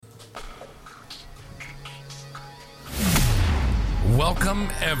Welcome,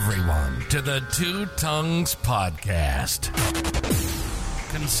 everyone, to the Two Tongues Podcast.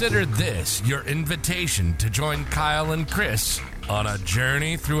 Consider this your invitation to join Kyle and Chris on a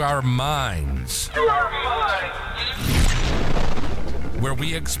journey through our minds. Where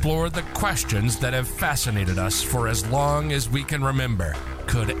we explore the questions that have fascinated us for as long as we can remember.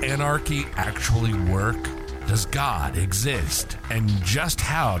 Could anarchy actually work? Does God exist? And just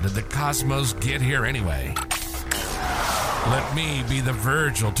how did the cosmos get here anyway? Let me be the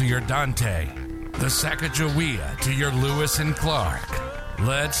Virgil to your Dante, the Sacagawea to your Lewis and Clark.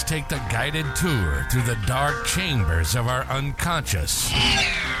 Let's take the guided tour through the dark chambers of our unconscious,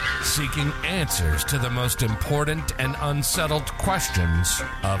 seeking answers to the most important and unsettled questions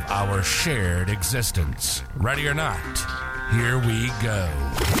of our shared existence. Ready or not, here we go.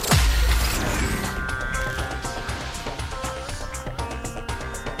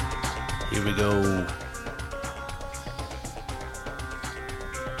 Here we go.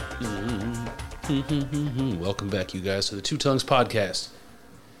 Welcome back, you guys, to the Two Tongues Podcast.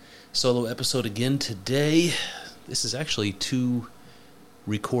 Solo episode again today. This is actually 2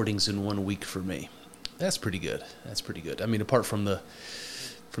 recordings in 1 week for me. That's pretty good. I mean, apart from the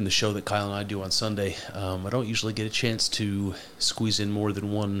show that Kyle and I do on Sunday, I don't usually get a chance to squeeze in more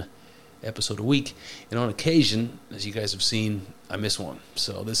than 1 episode a week. And on occasion, as you guys have seen, I miss one.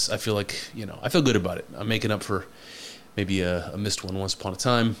 So this, I feel like, I feel good about it. I'm making up for maybe a missed one once upon a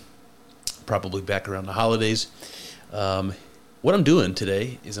time. Probably back around the holidays. What I'm doing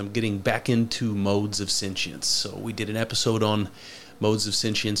today is I'm getting back into Modes of Sentience. So we did an episode on Modes of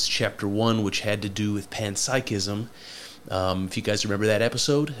Sentience, Chapter 1, which had to do with panpsychism. If you guys remember that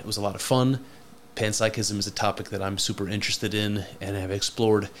episode, it was a lot of fun. Panpsychism is a topic that I'm super interested in and have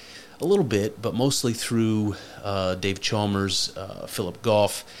explored a little bit, but mostly through Dave Chalmers, Philip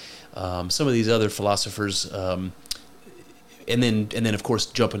Goff, some of these other philosophers, and then of course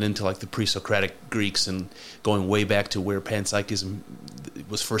jumping into like the pre-Socratic Greeks and going way back to where panpsychism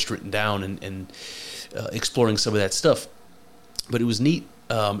was first written down and exploring some of that stuff. But it was neat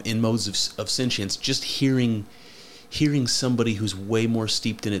in Modes of Sentience just hearing somebody who's way more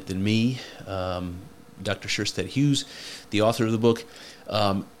steeped in it than me, Dr. Sherstead Hughes, the author of the book,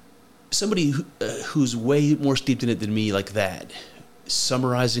 somebody who's way more steeped in it than me, like that,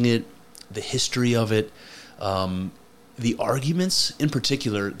 summarizing it, the history of it, the arguments in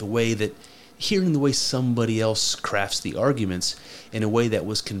particular, hearing the way somebody else crafts the arguments in a way that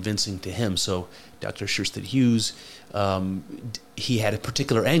was convincing to him. So Dr. Sherstead Hughes, he had a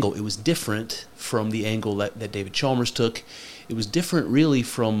particular angle. It was different from the angle that David Chalmers took. It was different really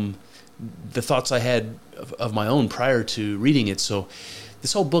from the thoughts I had of my own prior to reading it. So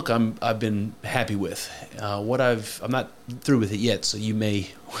this whole book I've been happy with. I'm not through with it yet, so you may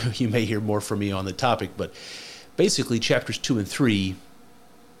hear more from me on the topic, but basically, chapters 2 and 3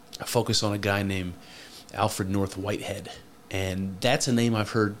 focus on a guy named Alfred North Whitehead, and that's a name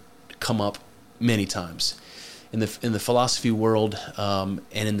I've heard come up many times in the philosophy world and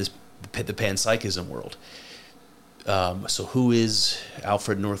in the panpsychism world. So, who is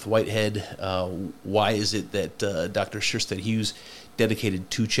Alfred North Whitehead? Why is it that Dr. Sherstead Hughes dedicated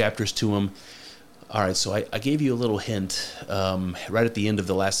 2 chapters to him? All right, so I gave you a little hint right at the end of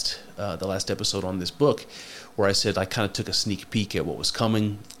the last episode on this book, where I said I kind of took a sneak peek at what was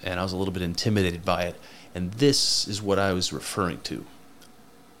coming, and I was a little bit intimidated by it. And this is what I was referring to.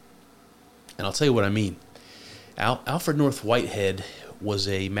 And I'll tell you what I mean. Alfred North Whitehead was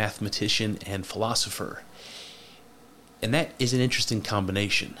a mathematician and philosopher. And that is an interesting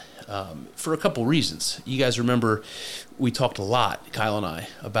combination for a couple reasons. You guys remember we talked a lot, Kyle and I,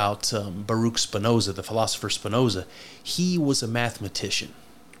 about Baruch Spinoza, the philosopher Spinoza. He was a mathematician,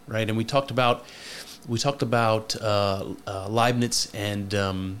 right? And we talked about Leibniz and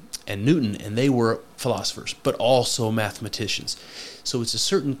Newton, and they were philosophers, but also mathematicians. So it's a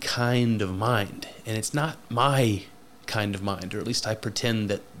certain kind of mind, and it's not my kind of mind, or at least I pretend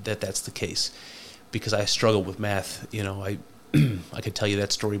that that's the case, because I struggle with math. I could tell you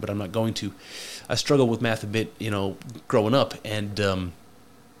that story, but I'm not going to. I struggled with math a bit, growing up, and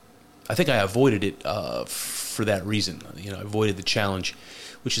I think I avoided it for that reason. I avoided the challenge,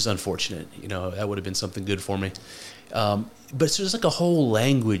 which is unfortunate. That would have been something good for me. But there's like a whole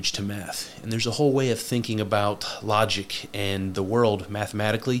language to math, and there's a whole way of thinking about logic and the world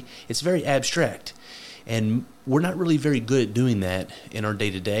mathematically. It's very abstract, and we're not really very good at doing that in our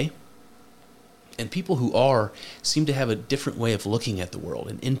day-to-day. And people who are seem to have a different way of looking at the world,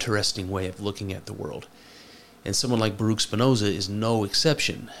 an interesting way of looking at the world. And someone like Baruch Spinoza is no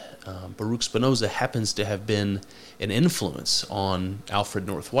exception. Baruch Spinoza happens to have been an influence on Alfred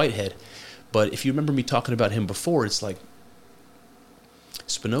North Whitehead. But if you remember me talking about him before, it's like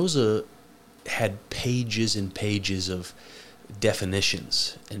Spinoza had pages and pages of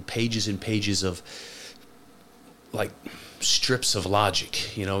definitions and pages of like strips of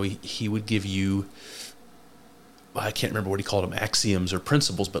logic. You know, he would give you, I can't remember what he called them, axioms or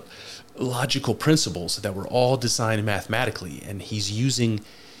principles, but logical principles that were all designed mathematically. And he's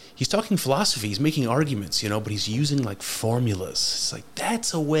talking philosophy, he's making arguments, you know, but he's using like formulas. It's like,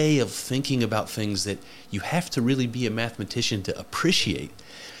 that's a way of thinking about things that you have to really be a mathematician to appreciate.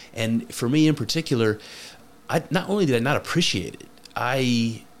 And for me in particular, not only did I not appreciate it,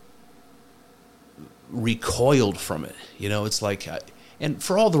 I recoiled from it. You know, it's like, and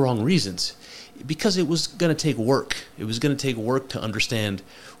for all the wrong reasons, because it was going to take work. It was going to take work to understand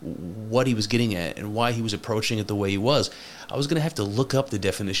what he was getting at and why he was approaching it the way he was. I was going to have to look up the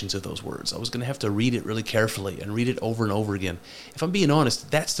definitions of those words. I was going to have to read it really carefully and read it over and over again. If I'm being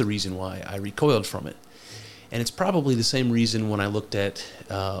honest, that's the reason why I recoiled from it. And it's probably the same reason when I looked at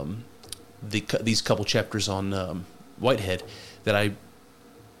these couple chapters on Whitehead that I,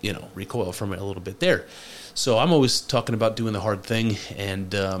 recoil from it a little bit there. So I'm always talking about doing the hard thing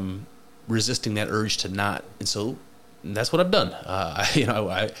and resisting that urge to not. And so that's what I've done.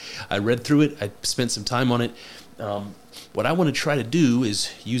 I read through it. I spent some time on it. What I want to try to do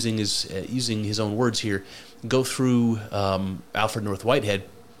is, using his own words here, go through Alfred North Whitehead,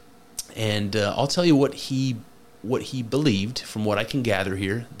 and I'll tell you what he believed from what I can gather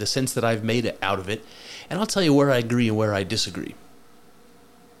here, the sense that I've made out of it, and I'll tell you where I agree and where I disagree.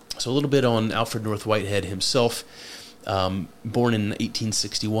 So a little bit on Alfred North Whitehead himself. Born in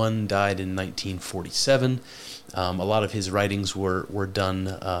 1861, died in 1947. A lot of his writings were done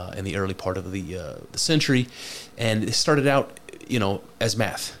in the early part of the century, and it started out, as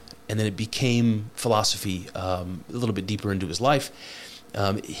math, and then it became philosophy a little bit deeper into his life.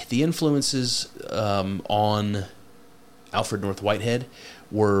 The influences on Alfred North Whitehead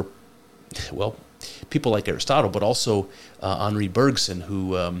were, people like Aristotle, but also Henri Bergson,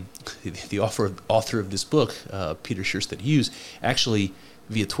 who the author of this book, Peter Sherstedt Hughes, actually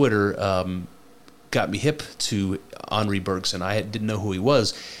via Twitter got me hip to Henri Bergson. I didn't know who he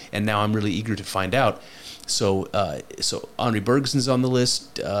was, and now I'm really eager to find out. So Henri Bergson's on the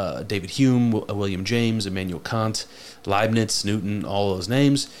list, David Hume, William James, Immanuel Kant, Leibniz, Newton, all those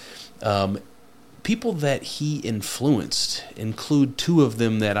names. People that he influenced include two of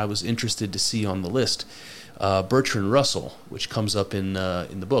them that I was interested to see on the list. Bertrand Russell, which comes up in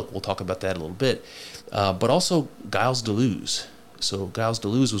the book. We'll talk about that a little bit. But also Gilles Deleuze. So Gilles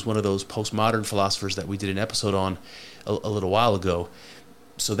Deleuze was one of those postmodern philosophers that we did an episode on a little while ago.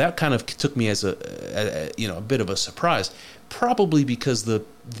 So that kind of took me as a bit of a surprise, probably because the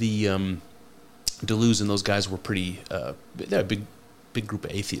Deleuze and those guys were pretty they're a big group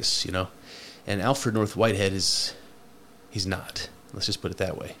of atheists, and Alfred North Whitehead he's not. Let's just put it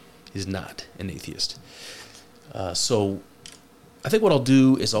that way. He's not an atheist. So I think what I'll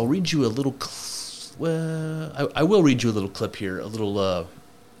do is I'll read you a little. I will read you a little clip here, a little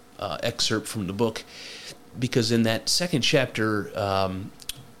excerpt from the book, because in that second chapter,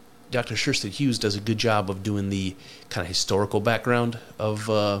 Dr. Sherstedt Hughes does a good job of doing the kind of historical background of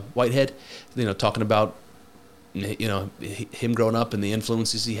Whitehead. Talking about him growing up and the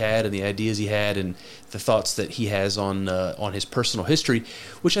influences he had and the ideas he had and the thoughts that he has on his personal history,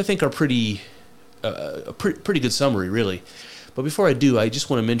 which I think are pretty good summary, really. But before I do, I just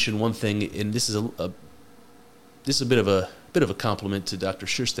want to mention one thing, and this is a bit of a compliment to Dr.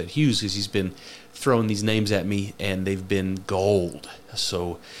 Sherstedt Hughes, because he's been throwing these names at me and they've been gold.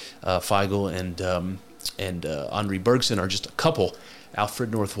 So Feigl and Henri Bergson are just a couple.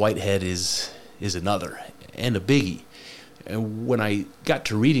 Alfred North Whitehead is another, and a biggie. And when I got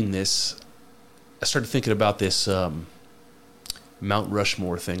to reading this, I started thinking about this Mount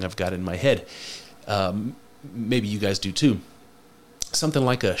Rushmore thing I've got in my head. Maybe you guys do too. Something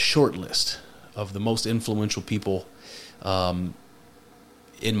like a short list of the most influential people in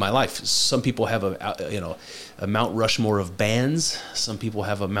my life. Some people have a Mount Rushmore of bands. Some people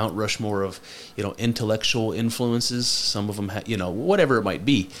have a Mount Rushmore of intellectual influences. Some of them have, whatever it might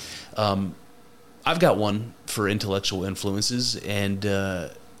be. I've got one for intellectual influences, and I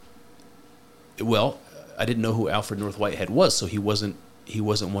didn't know who Alfred North Whitehead was, so he wasn't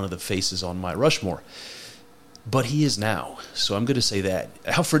one of the faces on my Rushmore. But he is now. So I'm going to say that.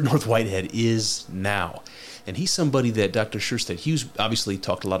 Alfred North Whitehead is now. And he's somebody that Dr. Sherstedt Hughes obviously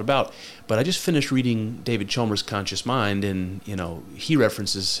talked a lot about. But I just finished reading David Chalmers' Conscious Mind, and he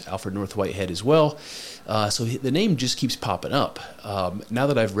references Alfred North Whitehead as well. So the name just keeps popping up. Now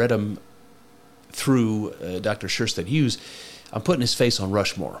that I've read him through Dr. Sherstedt Hughes, I'm putting his face on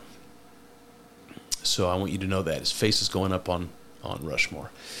Rushmore. So I want you to know that his face is going up on on Rushmore.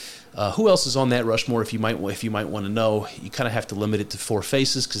 Who else is on that Rushmore? If you might want to know, you kind of have to limit it to 4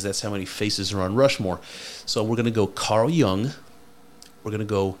 faces because that's how many faces are on Rushmore. So we're going to go Carl Jung, we're going to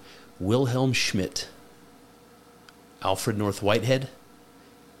go Wilhelm Schmidt, Alfred North Whitehead,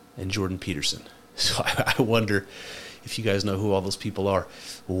 and Jordan Peterson. So I wonder if you guys know who all those people are,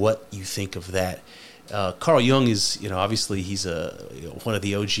 what you think of that. Carl Jung is, obviously he's one of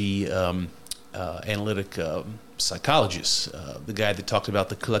the OG analytic psychologists, the guy that talked about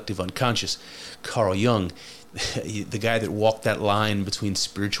the collective unconscious. Carl Jung, the guy that walked that line between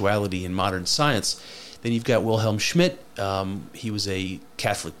spirituality and modern science. Then you've got Wilhelm Schmidt. He was a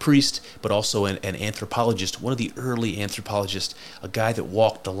Catholic priest, but also an anthropologist, one of the early anthropologists, a guy that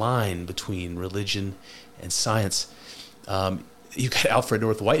walked the line between religion and science. You've got Alfred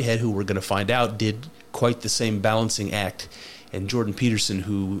North Whitehead, who we're going to find out did quite the same balancing act, and Jordan Peterson,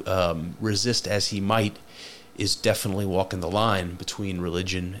 who, resist as he might, is definitely walking the line between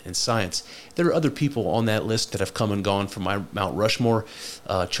religion and science. There are other people on that list that have come and gone from my Mount Rushmore.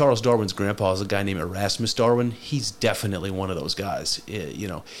 Charles Darwin's grandpa is a guy named Erasmus Darwin. He's definitely one of those guys.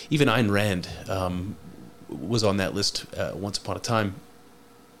 Even Ayn Rand was on that list once upon a time.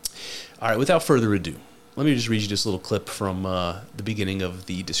 All right, without further ado, let me just read you this little clip from the beginning of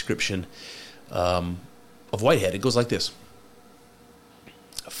the description of Whitehead. It goes like this.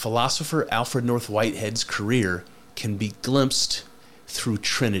 Philosopher Alfred North Whitehead's career can be glimpsed through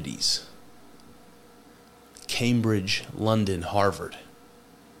trinities: Cambridge, London, Harvard.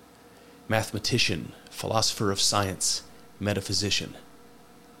 Mathematician, philosopher of science, metaphysician.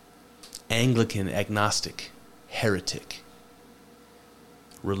 Anglican, agnostic, heretic.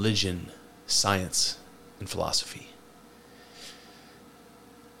 Religion, science, and philosophy.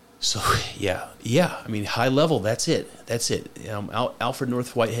 So, yeah. I mean, high level, that's it. Alfred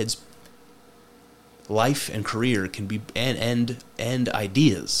North Whitehead's life and career can be, and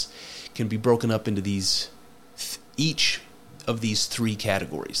ideas can be broken up into each of these 3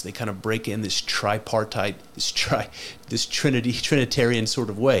 categories. They kind of break in this tripartite, this Trinitarian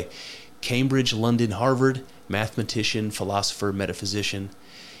sort of way. Cambridge, London, Harvard, mathematician, philosopher, metaphysician.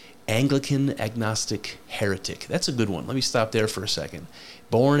 Anglican, agnostic, heretic. That's a good one. Let me stop there for a second.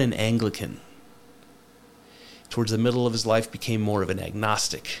 Born an Anglican. Towards the middle of his life became more of an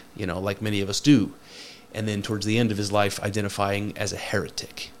agnostic, like many of us do. And then towards the end of his life identifying as a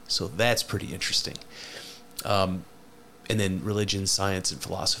heretic. So that's pretty interesting. And then religion, science, and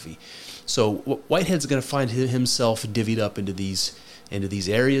philosophy. So Whitehead's going to find himself divvied up into these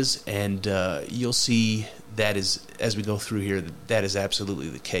areas, and you'll see that is, as we go through here, that is absolutely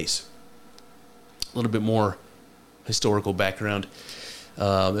the case. A little bit more historical background.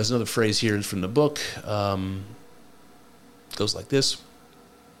 There's another phrase here from the book. It goes like this.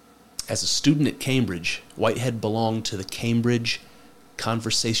 As a student at Cambridge, Whitehead belonged to the Cambridge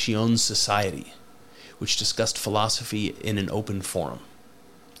Conversations Society, which discussed philosophy in an open forum.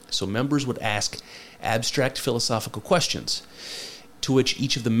 So members would ask abstract philosophical questions, to which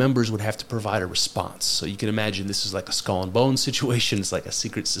each of the members would have to provide a response. So you can imagine this is like a Skull and Bones situation. It's like a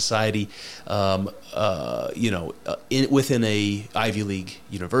secret society, within a Ivy League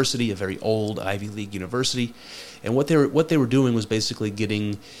university, a very old Ivy League university. And what they were doing was basically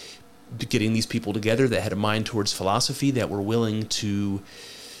getting these people together that had a mind towards philosophy, that were willing to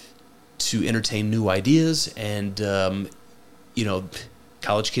entertain new ideas, and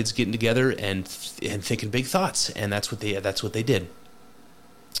college kids getting together and thinking big thoughts, and that's what they did.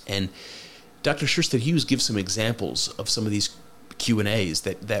 And Dr. Sherstead Hughes gives some examples of some of these Q&As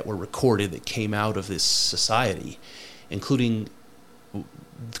that were recorded that came out of this society, including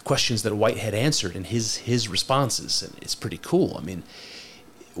the questions that Whitehead answered and his responses. And it's pretty cool. I mean,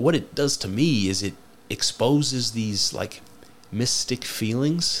 what it does to me is it exposes these like mystic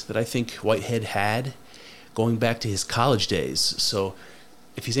feelings that I think Whitehead had going back to his college days. So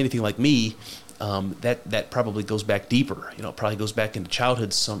if he's anything like me, that probably goes back deeper. It probably goes back into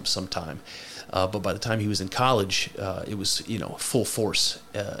childhood sometime. But by the time he was in college, it was full force,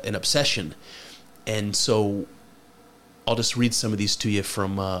 an obsession. And so I'll just read some of these to you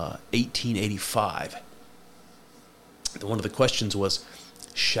from 1885. One of the questions was,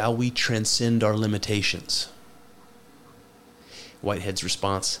 shall we transcend our limitations? Whitehead's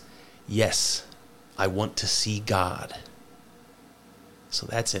response, yes, I want to see God. So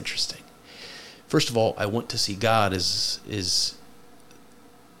that's interesting. First of all, I want to see God is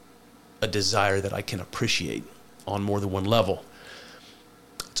a desire that I can appreciate on more than one level.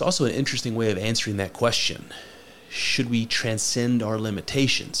 It's also an interesting way of answering that question. Should we transcend our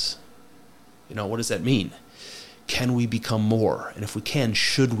limitations? What does that mean? Can we become more? And if we can,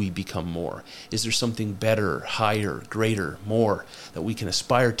 should we become more? Is there something better, higher, greater, more that we can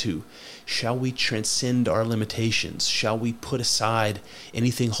aspire to? Shall we transcend our limitations? Shall we put aside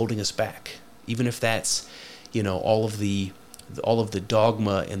anything holding us back? Even if that's, all of the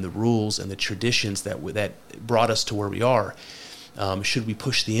dogma and the rules and the traditions that brought us to where we are. Should we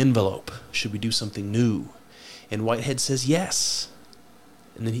push the envelope? Should we do something new? And Whitehead says yes.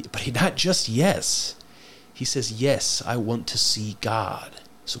 But he not just yes. He says, yes, I want to see God.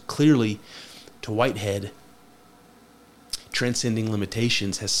 So clearly, to Whitehead, transcending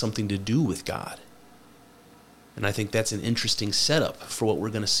limitations has something to do with God. And I think that's an interesting setup for what we're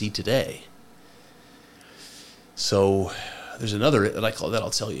going to see today. So there's another that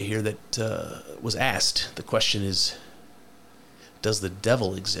I'll tell you here that was asked. The question is, does the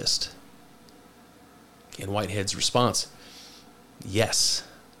devil exist? And Whitehead's response, yes,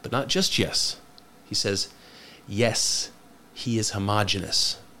 but not just yes. He says, yes, he is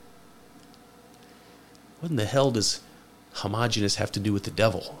homogeneous. What in the hell does homogeneous have to do with the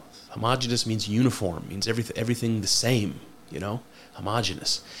devil? Homogeneous means uniform, means everything the same,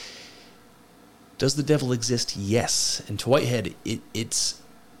 homogeneous. Does the devil exist? Yes. And to Whitehead, it's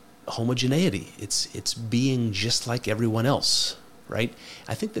homogeneity. It's being just like everyone else, right?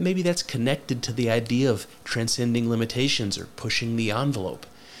 I think that maybe that's connected to the idea of transcending limitations or pushing the envelope.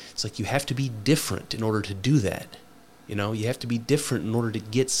 It's like you have to be different in order to do that. You have to be different in order to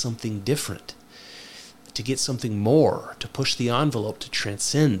get something different, to get something more, to push the envelope, to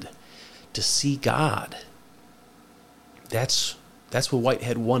transcend, to see God. That's what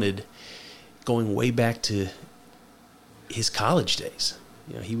Whitehead wanted, going way back to his college days.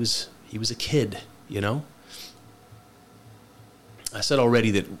 He was a kid, I said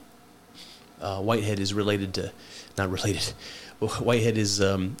already that Whitehead is Whitehead is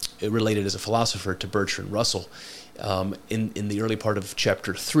related as a philosopher to Bertrand Russell. In the early part of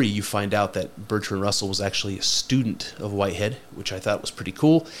chapter 3, you find out that Bertrand Russell was actually a student of Whitehead, which I thought was pretty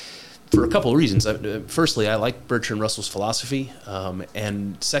cool for a couple of reasons. Firstly, I like Bertrand Russell's philosophy,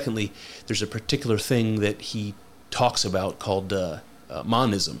 and secondly, there's a particular thing that he talks about called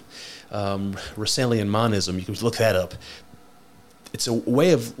monism, Russellian monism. You can look that up. It's a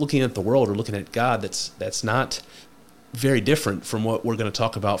way of looking at the world or looking at God that's not very different from what we're going to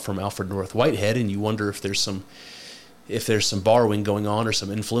talk about from Alfred North Whitehead, and you wonder if there's some borrowing going on or some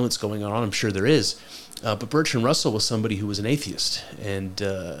influence going on. I'm sure there is. But Bertrand Russell was somebody who was an atheist, and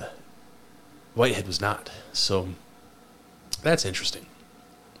Whitehead was not. So that's interesting.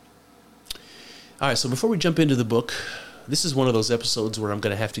 All right, so before we jump into the book, this is one of those episodes where I'm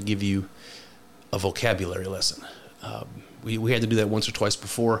going to have to give you a vocabulary lesson. We had to do that once or twice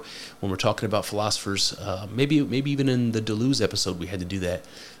before when we're talking about philosophers. Maybe even in the Deleuze episode we had to do that.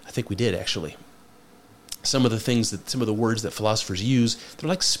 I think we did, actually. Some of the words that philosophers use, they're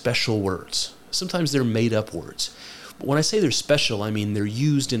like special words. Sometimes they're made-up words. But when I say they're special, I mean they're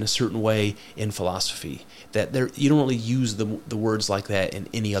used in a certain way in philosophy. You don't really use the words like that in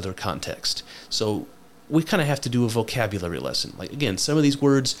any other context. So we kind of have to do a vocabulary lesson. Like, again, some of these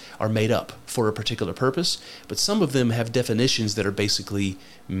words are made up for a particular purpose, but some of them have definitions that are basically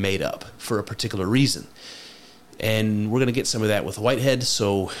made up for a particular reason. And we're going to get some of that with Whitehead,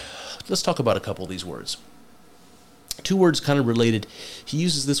 so let's talk about a couple of these words. Two words kind of related. He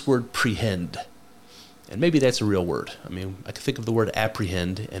uses this word prehend, and maybe that's a real word. I mean, I can think of the word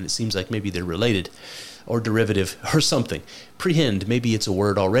apprehend, and it seems like maybe they're related or derivative or something. Prehend, maybe it's a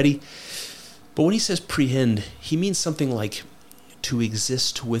word already. But when he says prehend, he means something like to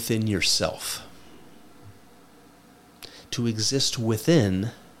exist within yourself. To exist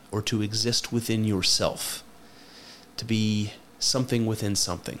within, or to exist within yourself. To be something within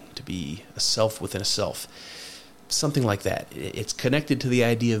something. To be a self within a self. Something like that. It's connected to the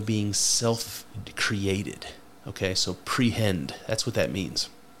idea of being self-created. Okay, so prehend, that's what that means.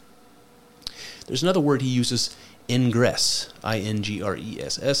 There's another word he uses, ingress,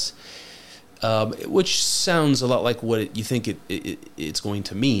 I-N-G-R-E-S-S. Which sounds a lot like what you think it's going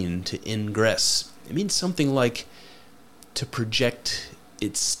to mean, to ingress. It means something like to project.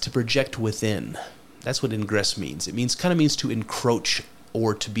 It's to project within. That's what ingress means. It kind of means to encroach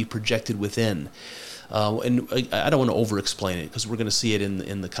or to be projected within. And I don't want to over-explain it because we're going to see it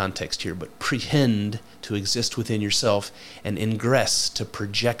in the context here. But prehend, to exist within yourself, and ingress, to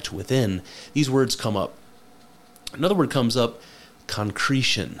project within. These words come up. Another word comes up,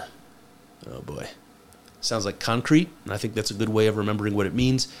 concretion. Oh boy. Sounds like concrete, and I think that's a good way of remembering what it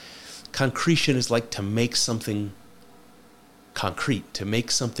means. Concretion is like to make something concrete, to make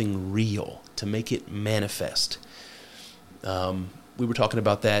something real, to make it manifest. we were talking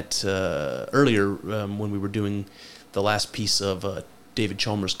about that earlier when we were doing the last piece of David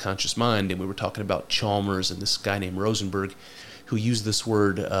Chalmers' Conscious Mind, and we were talking about Chalmers and this guy named Rosenberg who used this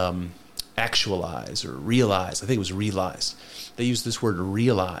word actualize or realize. I think it was realized. They used this word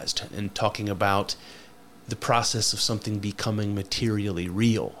realized in talking about the process of something becoming materially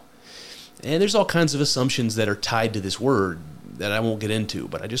real. And there's all kinds of assumptions that are tied to this word that I won't get into,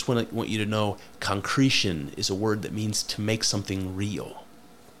 but I just want you to know concretion is a word that means to make something real.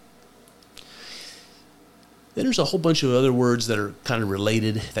 Then there's a whole bunch of other words that are kind of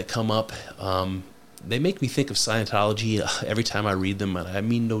related that come up. They make me think of Scientology every time I read them, and I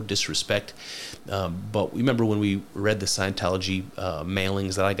mean no disrespect. But remember when we read the Scientology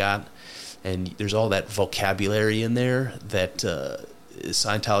mailings that I got, and there's all that vocabulary in there that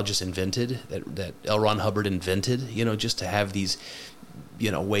Scientologists invented, that L. Ron Hubbard invented, just to have these,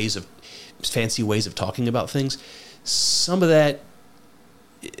 fancy ways of talking about things. Some of that,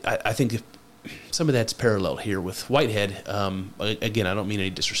 I think some of that's parallel here with Whitehead. Again, I don't mean any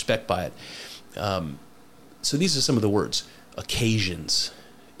disrespect by it. So these are some of the words: occasions,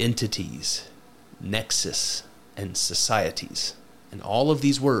 entities, nexus, and societies. And all of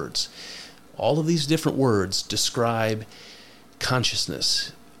these words, all of these different words describe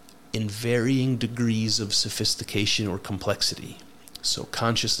consciousness in varying degrees of sophistication or complexity. So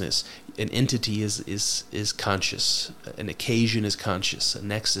consciousness, an entity is conscious, an occasion is conscious, a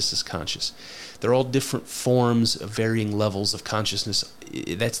nexus is conscious. They're all different forms of varying levels of consciousness.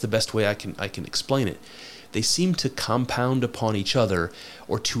 That's the best way I can explain it. They seem to compound upon each other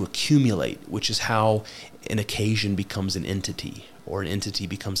or to accumulate, which is how an occasion becomes an entity, or an entity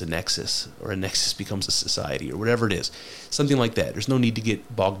becomes a nexus, or a nexus becomes a society, or whatever it is. Something like that. There's no need to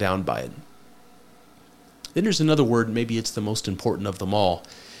get bogged down by it. Then there's another word, maybe it's the most important of them all,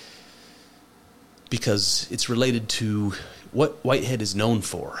 because it's related to what Whitehead is known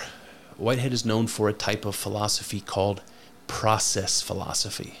for. Whitehead is known for a type of philosophy called process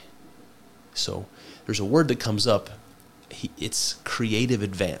philosophy. So there's a word that comes up. It's creative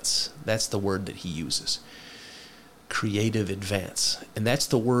advance. That's the word that he uses. Creative advance. And that's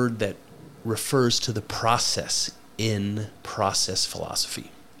the word that refers to the process in process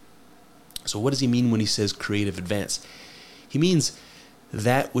philosophy. So what does he mean when he says creative advance? He means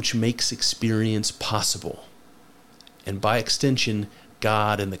that which makes experience possible. And by extension,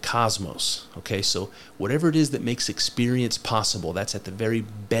 God and the cosmos. Okay, so whatever it is that makes experience possible, that's at the very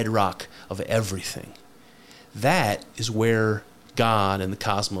bedrock of everything. That is where God and the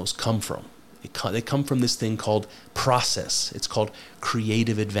cosmos come from. They come from this thing called process. It's called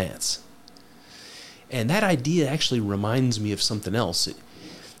creative advance. And that idea actually reminds me of something else. It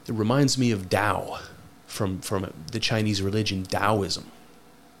reminds me of Tao from the Chinese religion, Taoism.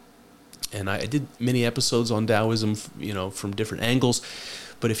 And I did many episodes on Taoism, from different angles.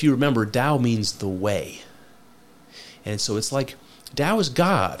 But if you remember, Tao means the way. And so it's like Tao is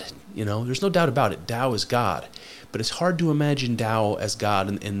God. There's no doubt about it. Tao is God. But it's hard to imagine Tao as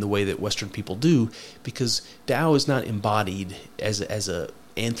God in the way that Western people do, because Tao is not embodied as a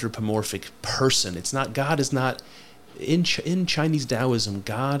anthropomorphic person. It's not. God is not. In Chinese Taoism,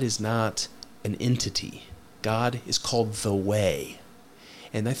 God is not an entity. God is called the way.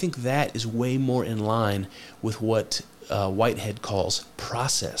 And I think that is way more in line with what Whitehead calls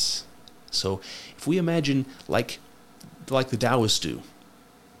process. So if we imagine, like the Taoists do,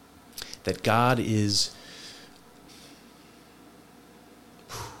 that God is,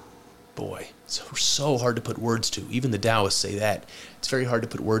 boy, so hard to put words to. Even the Taoists say that. It's very hard to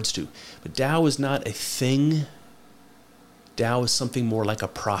put words to. But Tao is not a thing. Tao is something more like a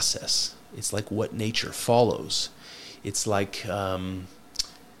process. It's like what nature follows. It's like,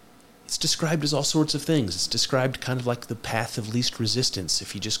 it's described as all sorts of things. It's described kind of like the path of least resistance.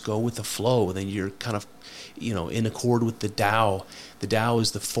 If you just go with the flow, then you're kind of, in accord with the Tao. The Tao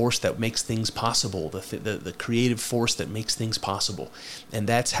is the force that makes things possible, the creative force that makes things possible. And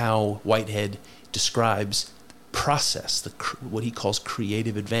that's how Whitehead describes process, what he calls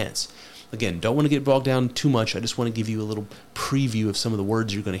creative advance. Again, don't want to get bogged down too much. I just want to give you a little preview of some of the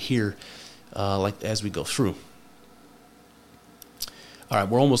words you're going to hear as we go through. All right,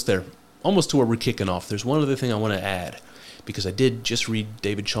 we're almost there. Almost to where we're kicking off. There's one other thing I want to add, because I did just read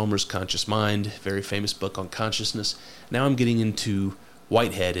David Chalmers' Conscious Mind, very famous book on consciousness. Now I'm getting into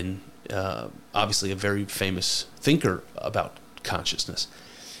Whitehead, and obviously a very famous thinker about consciousness.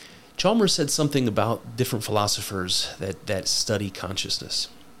 Chalmers said something about different philosophers that study consciousness.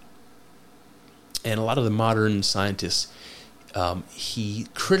 And a lot of the modern scientists he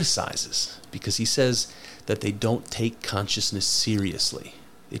criticizes, because he says that they don't take consciousness seriously.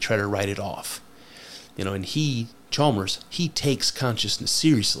 They try to write it off. And he Chalmers, he takes consciousness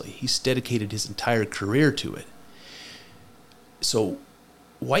seriously. He's dedicated his entire career to it. So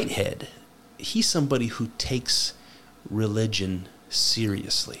Whitehead, he's somebody who takes religion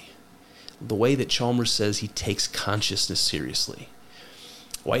seriously. The way that Chalmers says he takes consciousness seriously.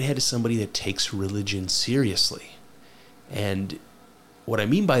 Whitehead is somebody that takes religion seriously. And what I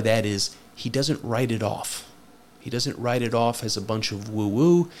mean by that is he doesn't write it off. He doesn't write it off as a bunch of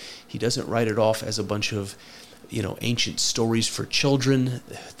woo-woo. He doesn't write it off as a bunch of, ancient stories for children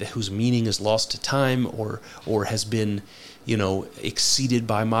whose meaning is lost to time or has been, exceeded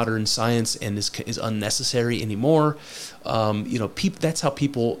by modern science and is unnecessary anymore. That's how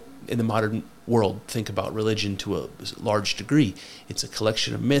people in the modern world think about religion to a large degree. It's a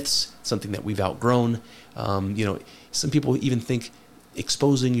collection of myths, something that we've outgrown. Some people even think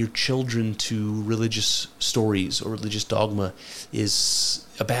exposing your children to religious stories or religious dogma is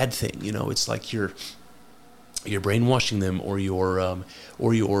a bad thing. It's like you're brainwashing them, or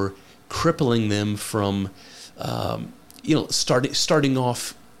you're crippling them from starting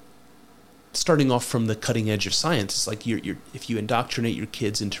off from the cutting edge of science. It's like if you indoctrinate your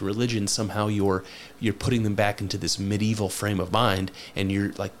kids into religion, somehow you're putting them back into this medieval frame of mind, and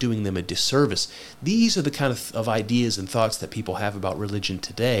you're like doing them a disservice. These are the kind of ideas and thoughts that people have about religion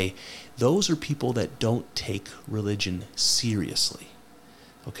today. Those are people that don't take religion seriously.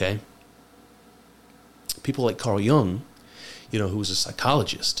 Okay? People like Carl Jung, who was a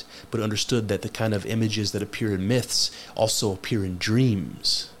psychologist, but understood that the kind of images that appear in myths also appear in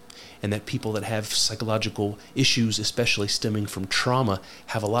dreams. And that people that have psychological issues, especially stemming from trauma,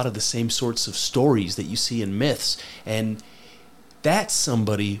 have a lot of the same sorts of stories that you see in myths. And that's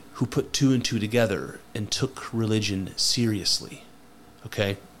somebody who put two and two together and took religion seriously.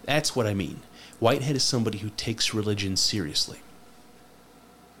 Okay? That's what I mean. Whitehead is somebody who takes religion seriously.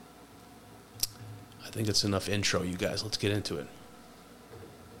 I think that's enough intro, you guys. Let's get into it.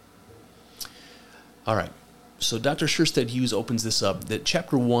 All right. So Dr. Sherstead Hughes opens this up, that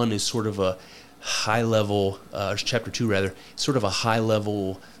chapter 1 is sort of a high-level, or chapter 2 rather, sort of a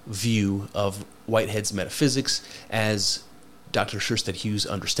high-level view of Whitehead's metaphysics as Dr. Sherstead Hughes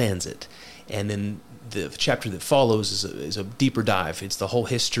understands it. And then the chapter that follows is a deeper dive. It's the whole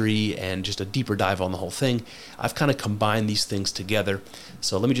history and just a deeper dive on the whole thing. I've kind of combined these things together.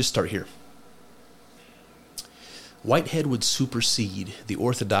 So let me just start here. Whitehead would supersede the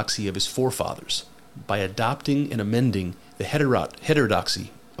orthodoxy of his forefathers by adopting and amending the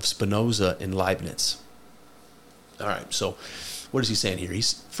heterodoxy of Spinoza and Leibniz. All right, so what is he saying here?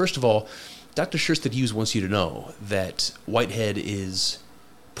 First of all, Dr. Sherstead Hughes wants you to know that Whitehead is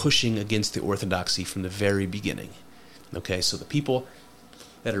pushing against the orthodoxy from the very beginning. Okay, so the people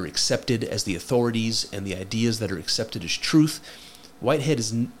that are accepted as the authorities and the ideas that are accepted as truth, Whitehead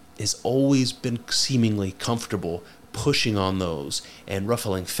has always been seemingly comfortable pushing on those and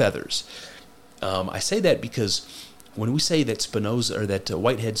ruffling feathers. I say that because when we say that Spinoza, or that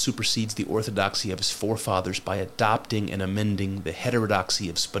Whitehead supersedes the orthodoxy of his forefathers by adopting and amending the heterodoxy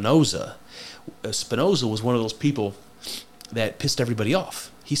of Spinoza, Spinoza was one of those people that pissed everybody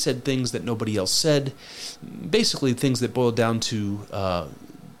off. He said things that nobody else said, basically things that boiled down to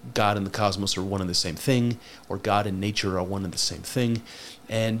God and the cosmos are one and the same thing, or God and nature are one and the same thing.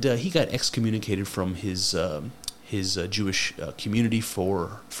 And he got excommunicated from his Jewish community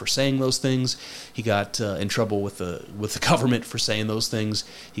for saying those things. He got in trouble with the government for saying those things.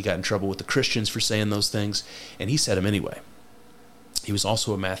 He got in trouble with the Christians for saying those things, and he said them anyway. He was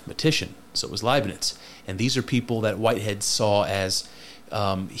also a mathematician, so was Leibniz. And these are people that Whitehead saw as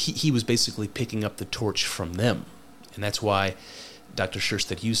he was basically picking up the torch from them. And that's why Dr.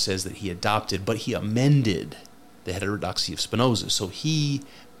 Sherstead Hughes says that he adopted, but he amended the heterodoxy of Spinoza. So he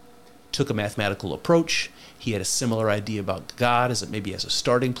took a mathematical approach. He had a similar idea about God as maybe as a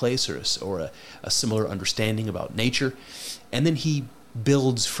starting place, or a similar understanding about nature. And then he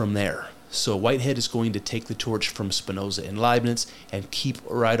builds from there. So Whitehead is going to take the torch from Spinoza and Leibniz and keep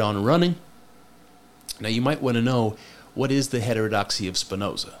right on running. Now you might want to know, what is the heterodoxy of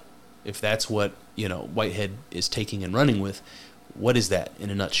Spinoza? If that's what Whitehead is taking and running with, what is that in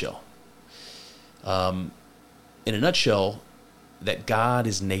a nutshell? In a nutshell, that God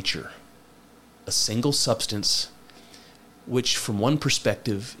is nature, a single substance, which from one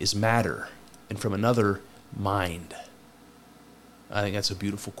perspective is matter, and from another, mind. I think that's a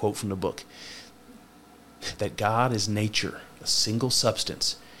beautiful quote from the book. That God is nature, a single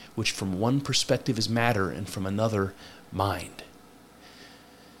substance, which from one perspective is matter, and from another, mind.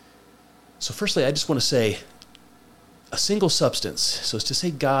 So firstly, I just want to say, a single substance, so as to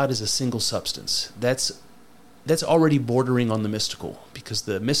say God is a single substance, that's that's already bordering on the mystical, because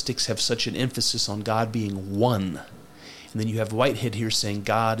the mystics have such an emphasis on God being one. And then you have Whitehead here saying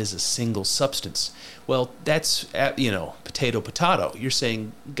God is a single substance. Well, that's, potato. You're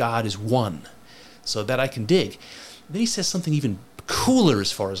saying God is one. So that I can dig. Then he says something even cooler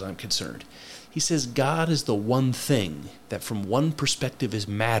as far as I'm concerned. He says God is the one thing that from one perspective is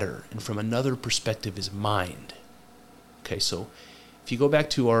matter and from another perspective is mind. Okay, so if you go back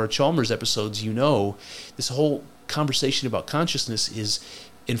to our Chalmers episodes, you know this whole conversation about consciousness is,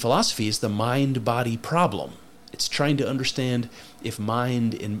 in philosophy, is the mind-body problem. It's trying to understand if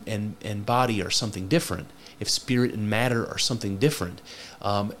mind and body are something different, if spirit and matter are something different.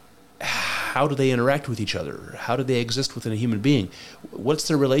 How do they interact with each other? How do they exist within a human being? What's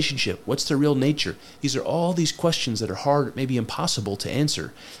their relationship? What's their real nature? These are all these questions that are hard, maybe impossible to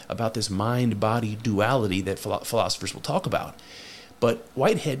answer about this mind-body duality that philosophers will talk about. But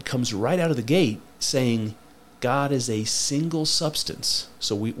Whitehead comes right out of the gate saying God is a single substance.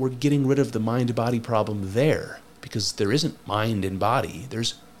 So we're getting rid of the mind-body problem there, because there isn't mind and body.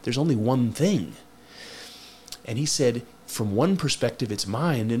 There's only one thing. And he said, from one perspective it's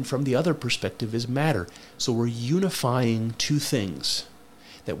mind, and from the other perspective is matter. So we're unifying two things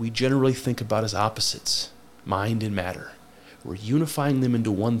that we generally think about as opposites, mind and matter. We're unifying them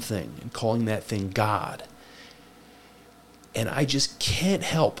into one thing and calling that thing God. And I just can't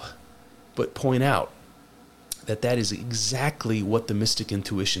help but point out that is exactly what the mystic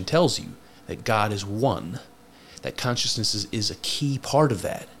intuition tells you, that God is one, that consciousness is a key part of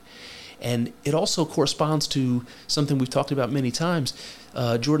that. And it also corresponds to something we've talked about many times.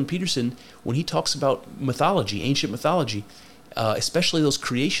 Jordan Peterson, when he talks about mythology, ancient mythology, especially those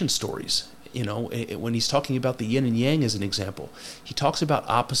creation stories, when he's talking about the yin and yang as an example, he talks about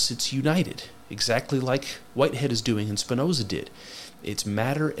opposites united, exactly like Whitehead is doing and Spinoza did. It's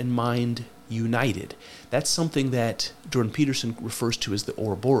matter and mind united. That's something that Jordan Peterson refers to as the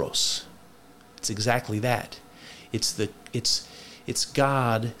Ouroboros. It's exactly that. It's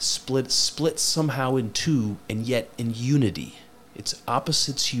God split somehow in two and yet in unity. It's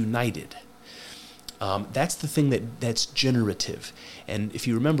opposites united. That's the thing that's generative. And if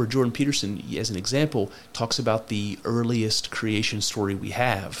you remember, Jordan Peterson, as an example, talks about the earliest creation story we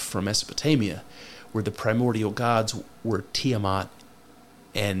have from Mesopotamia, where the primordial gods were Tiamat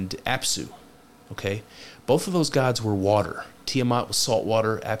and Apsu. Okay? Both of those gods were water. Tiamat was salt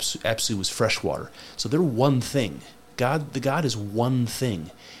water, Apsu was fresh water. So they're one thing. The God is one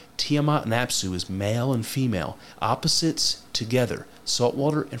thing. Tiamat and Apsu is male and female, opposites together.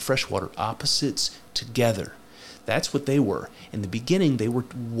 Saltwater and freshwater, opposites together. That's what they were. In the beginning, they were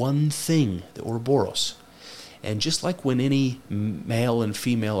one thing, the Ouroboros. And just like when any male and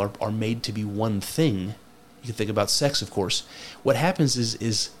female are made to be one thing, you can think about sex, of course, what happens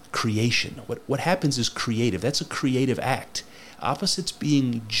is creation. What happens is creative. That's a creative act. Opposites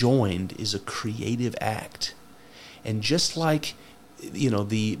being joined is a creative act. And just like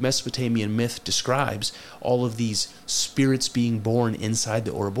the Mesopotamian myth describes all of these spirits being born inside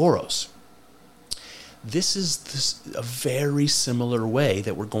the Ouroboros, this is a very similar way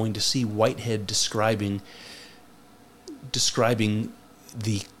that we're going to see Whitehead describing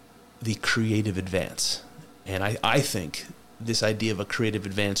the creative advance. And I think this idea of a creative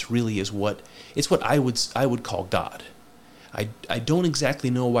advance really is what I would call God. I don't exactly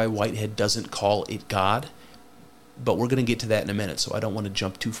know why Whitehead doesn't call it God, but we're going to get to that in a minute, so I don't want to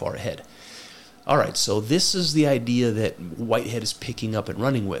jump too far ahead. All right, so this is the idea that Whitehead is picking up and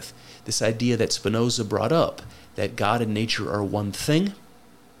running with. This idea that Spinoza brought up, that God and nature are one thing,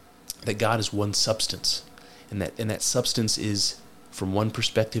 that God is one substance, and that substance is, from one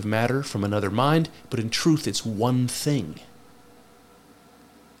perspective, matter, from another, mind, but in truth, it's one thing.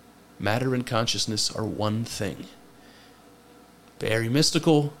 Matter and consciousness are one thing. Very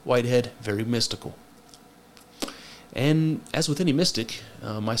mystical, Whitehead, very mystical. And as with any mystic,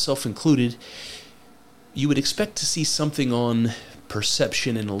 myself included, you would expect to see something on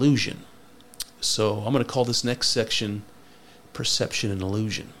perception and illusion. So I'm going to call this next section Perception and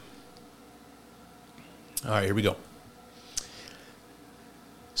Illusion. All right, here we go.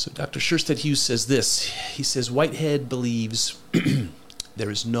 So Dr. Sherstead Hughes says this. He says, Whitehead believes there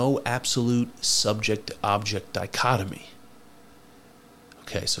is no absolute subject-object dichotomy.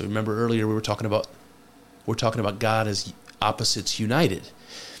 Okay, so remember earlier we're talking about God as opposites united.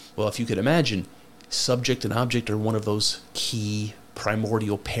 Well, if you could imagine, subject and object are one of those key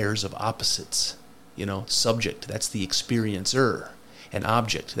primordial pairs of opposites. Subject, that's the experiencer. And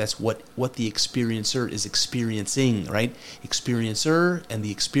object, that's what the experiencer is experiencing, right? Experiencer and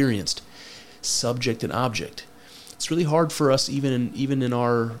the experienced. Subject and object. It's really hard for us, even in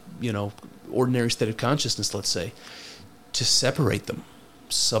our, ordinary state of consciousness, let's say, to separate them,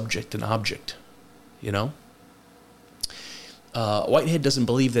 subject and object, you know? Whitehead doesn't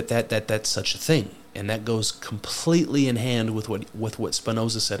believe that's such a thing, and that goes completely in hand with what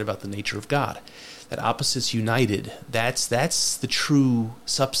Spinoza said about the nature of God. That opposites united, that's the true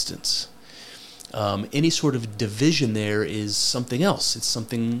substance. Any sort of division there is something else. It's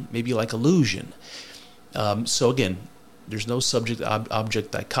something maybe like illusion. So again, there's no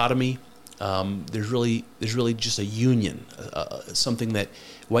subject-object dichotomy. There's really just a union, something that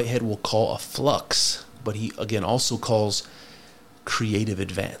Whitehead will call a flux, but he again also calls creative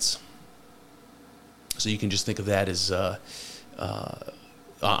advance. So you can just think of that as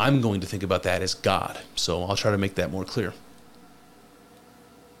I'm going to think about that as God. So I'll try to make that more clear.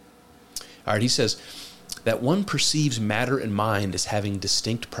 All right, he says that one perceives matter and mind as having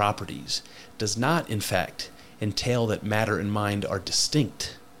distinct properties does not, in fact, entail that matter and mind are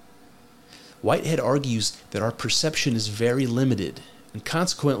distinct. Whitehead argues that our perception is very limited and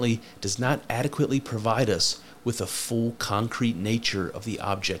consequently does not adequately provide us with a full concrete nature of the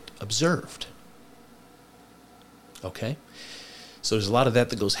object observed. Okay? So there's a lot of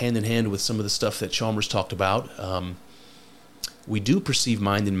that goes hand in hand with some of the stuff that Chalmers talked about. We do perceive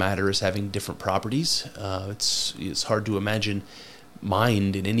mind and matter as having different properties. It's hard to imagine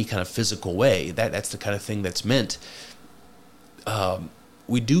mind in any kind of physical way. That's the kind of thing that's meant.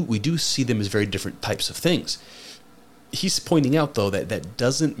 We do see them as very different types of things. He's pointing out, though, that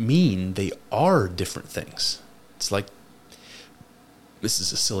doesn't mean they are different things. It's like, this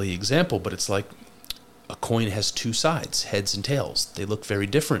is a silly example, but it's like a coin has two sides, heads and tails. They look very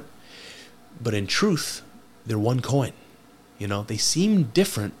different. But in truth, they're one coin. You know, they seem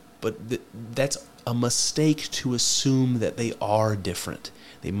different, but that's a mistake to assume that they are different.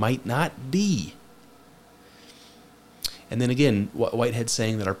 They might not be. And then again, Whitehead's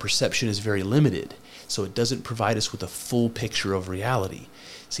saying that our perception is very limited, so it doesn't provide us with a full picture of reality.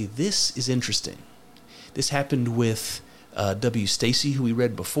 See, this is interesting. This happened with W. Stacy, who we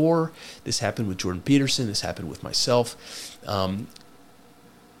read before. This happened with Jordan Peterson. This happened with myself.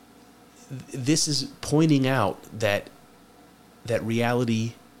 This is pointing out that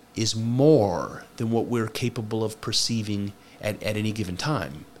reality is more than what we're capable of perceiving at any given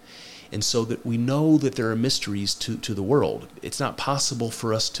time. And so that we know that there are mysteries to the world. It's not possible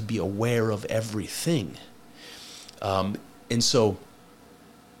for us to be aware of everything. And so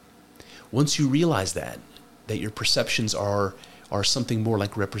once you realize that your perceptions are something more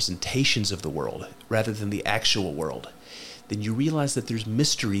like representations of the world rather than the actual world, then you realize that there's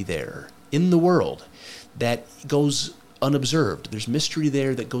mystery there in the world that goes unobserved. There's mystery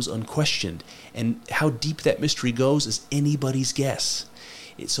there that goes unquestioned. And how deep that mystery goes is anybody's guess.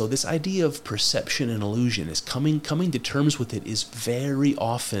 So this idea of perception and illusion is coming to terms with it is very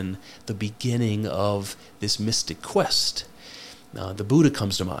often the beginning of this mystic quest. The Buddha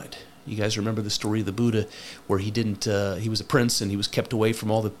comes to mind. You guys remember the story of the Buddha where he was a prince and he was kept away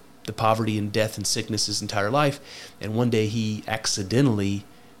from all the poverty and death and sickness his entire life. And one day he accidentally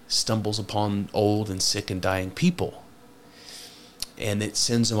stumbles upon old and sick and dying people. And it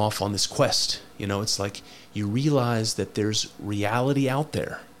sends him off on this quest. You know, it's like you realize that there's reality out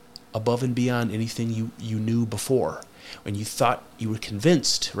there above and beyond anything you knew before. When you thought you were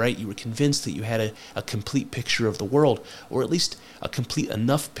convinced, right? You were convinced that you had a complete picture of the world, or at least a complete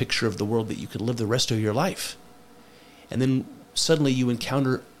enough picture of the world that you could live the rest of your life. And then suddenly you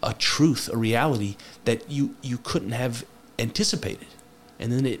encounter a truth, a reality that you couldn't have anticipated.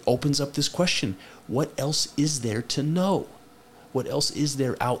 And then it opens up this question, what else is there to know? What else is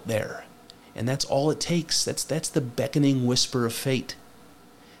there out there? And that's all it takes. That's the beckoning whisper of fate.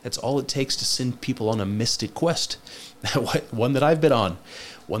 That's all it takes to send people on a mystic quest. One that I've been on.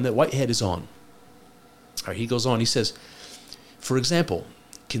 One that Whitehead is on. All right, he goes on. He says, for example,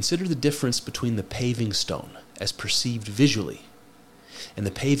 consider the difference between the paving stone as perceived visually and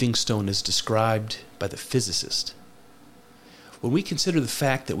the paving stone as described by the physicist. When we consider the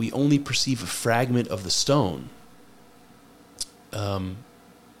fact that we only perceive a fragment of the stone,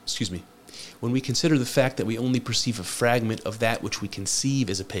 when we consider the fact that we only perceive a fragment of that which we conceive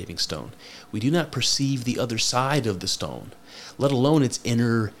as a paving stone, we do not perceive the other side of the stone, let alone its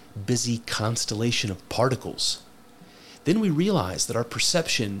inner, busy constellation of particles. Then we realize that our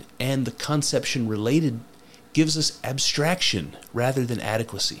perception and the conception related gives us abstraction rather than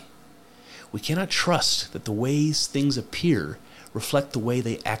adequacy. We cannot trust that the ways things appear reflect the way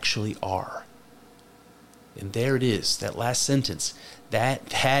they actually are. And there it is, that last sentence.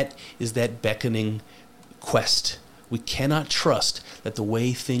 That is that beckoning quest. We cannot trust that the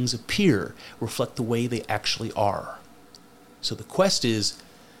way things appear reflect the way they actually are. So the quest is,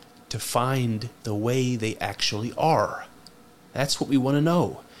 to find the way they actually are. That's what we want to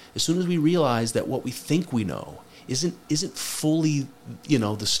know. As soon as we realize that what we think we know isn't fully,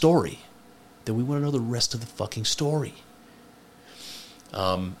 the story, then we want to know the rest of the fucking story.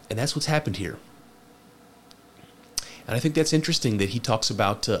 And that's what's happened here. And I think that's interesting that he talks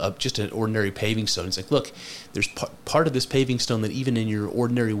about just an ordinary paving stone. He's like, look, there's part of this paving stone that even in your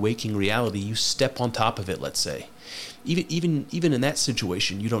ordinary waking reality, you step on top of it, let's say. Even in that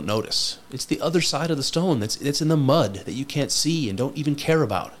situation, you don't notice. It's the other side of the stone that's in the mud that you can't see and don't even care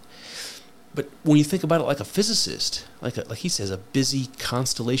about. But when you think about it like a physicist, like he says, a busy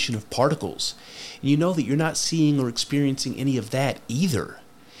constellation of particles, and you know that you're not seeing or experiencing any of that either,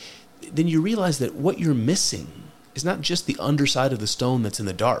 then you realize that what you're missing is not just the underside of the stone that's in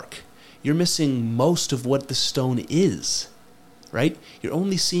the dark. You're missing most of what the stone is, right? You're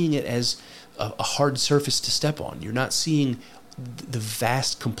only seeing it as a hard surface to step on. You're not seeing the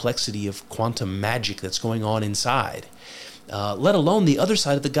vast complexity of quantum magic that's going on inside, let alone the other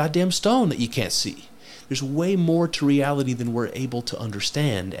side of the goddamn stone that you can't see. There's way more to reality than we're able to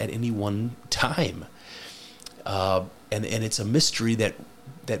understand at any one time. And it's a mystery that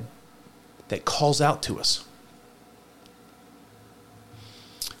calls out to us.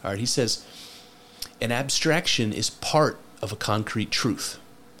 All right, he says, an abstraction is part of a concrete truth.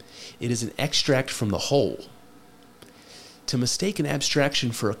 It is an extract from the whole. To mistake an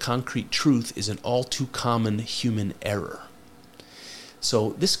abstraction for a concrete truth is an all too common human error.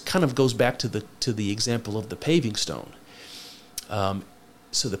 So this kind of goes back to the example of the paving stone.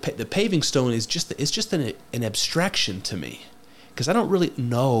 So the paving stone is just an abstraction to me, because I don't really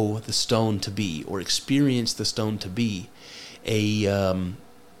know the stone to be or experience the stone to be a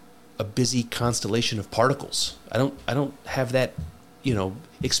busy constellation of particles. I don't have that,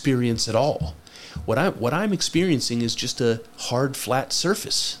 experience at all. What I'm experiencing is just a hard, flat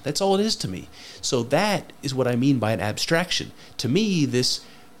surface. That's all it is to me. So that is what I mean by an abstraction. To me, this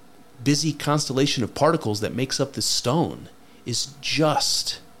busy constellation of particles that makes up this stone is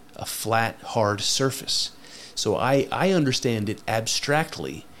just a flat, hard surface. So I understand it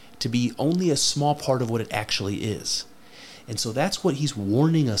abstractly to be only a small part of what it actually is. And so that's what he's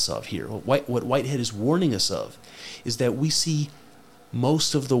warning us of here. What Whitehead is warning us of is that we see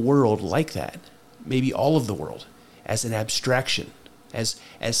most of the world like that, maybe all of the world, as an abstraction, as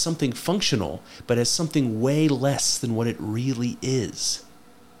something functional, but as something way less than what it really is.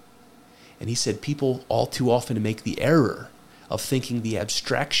 And he said people all too often make the error of thinking the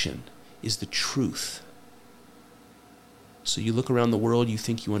abstraction is the truth. So you look around the world, you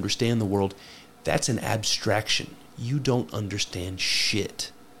think you understand the world. That's an abstraction. You don't understand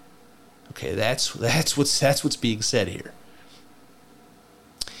shit. Okay, that's what's being said here.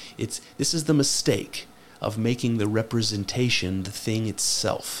 This is the mistake of making the representation the thing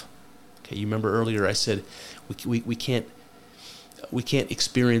itself. Okay, you remember earlier I said we can't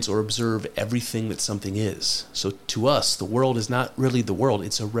experience or observe everything that something is. So to us, the world is not really the world.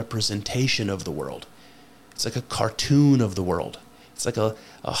 It's a representation of the world. It's like a cartoon of the world. It's like a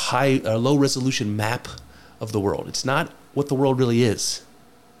low resolution map of the world. It's not what the world really is.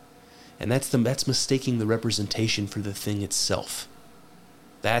 And that's mistaking the representation for the thing itself.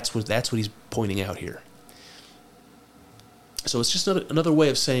 That's what he's pointing out here. So it's just another way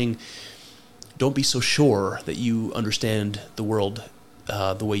of saying, don't be so sure that you understand the world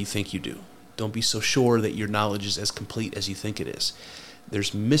the way you think you do. Don't be so sure that your knowledge is as complete as you think it is.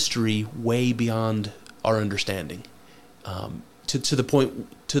 There's mystery way beyond our understanding, to the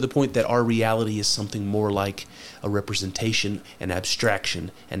point that our reality is something more like a representation, an abstraction,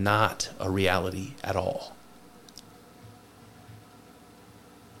 and not a reality at all.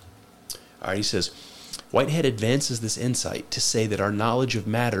 All right, he says, Whitehead advances this insight to say that our knowledge of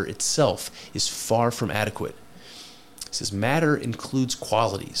matter itself is far from adequate. He says, matter includes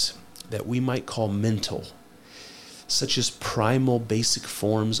qualities that we might call mental, such as primal basic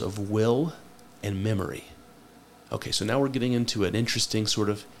forms of will and memory. Okay, so now we're getting into an interesting sort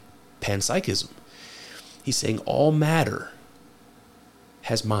of panpsychism. He's saying all matter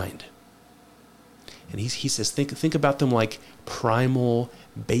has mind. And he says, think about them like primal,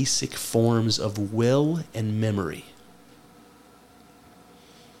 basic forms of will and memory.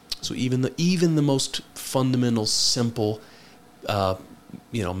 So even the most fundamental, simple,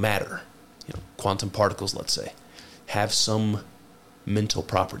 matter, quantum particles, let's say, have some mental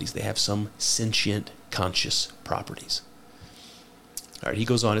properties. They have some sentient, conscious properties. All right, he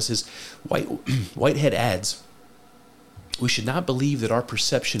goes on. It says, Whitehead adds, we should not believe that our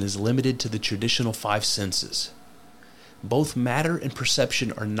perception is limited to the traditional five senses. Both matter and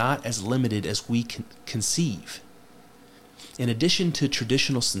perception are not as limited as we conceive. in addition to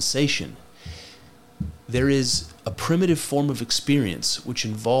traditional sensation, there is a primitive form of experience which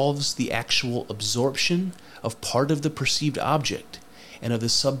involves the actual absorption of part of the perceived object and of the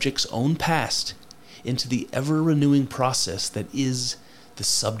subject's own past into the ever-renewing process that is the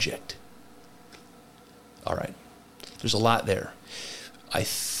subject. All right, there's a lot there. I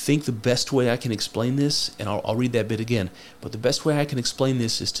think the best way I can explain this, and I'll read that bit again, but the best way I can explain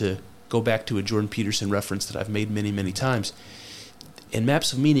this is to go back to a Jordan Peterson reference that I've made many, many times. In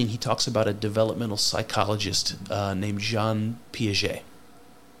Maps of Meaning, he talks about a developmental psychologist named Jean Piaget.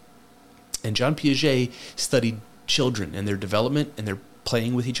 And Jean Piaget studied children and their development and their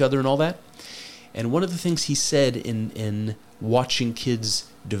playing with each other and all that. And one of the things he said in watching kids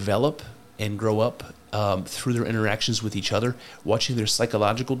develop and grow up through their interactions with each other, watching their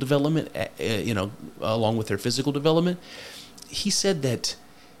psychological development, along with their physical development, he said that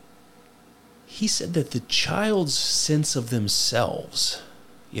the child's sense of themselves,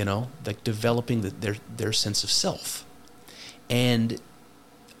 like developing their sense of self and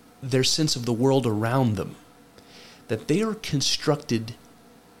their sense of the world around them, that they are constructed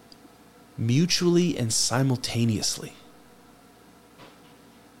mutually and simultaneously.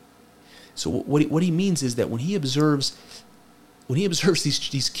 So what he means is that when he observes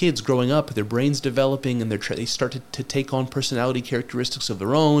these kids growing up, their brains developing, and they start to take on personality characteristics of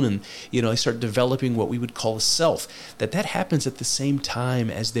their own, and they start developing what we would call a self. That happens at the same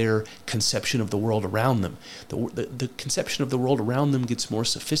time as their conception of the world around them. The conception of the world around them gets more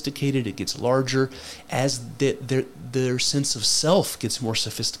sophisticated. It gets larger as their sense of self gets more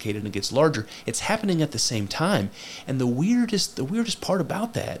sophisticated and gets larger. It's happening at the same time. And the weirdest part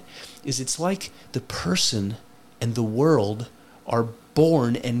about that is it's like the person and the world are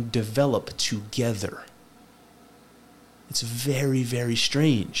born and develop together. It's very, very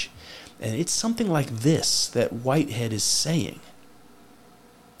strange. And it's something like this that Whitehead is saying.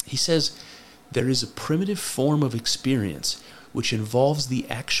 He says, there is a primitive form of experience which involves the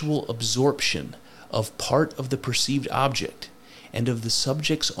actual absorption of part of the perceived object and of the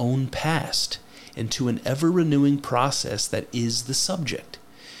subject's own past into an ever-renewing process that is the subject.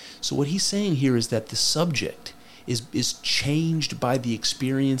 So what he's saying here is that the subject is changed by the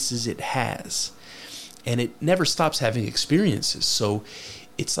experiences it has. And it never stops having experiences. So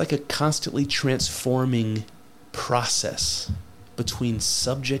it's like a constantly transforming process between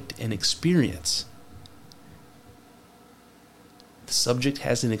subject and experience. The subject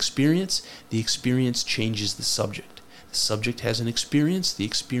has an experience, the experience changes the subject. The subject has an experience, the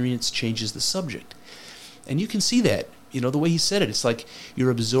experience changes the subject. And you can see that. The way he said it, it's like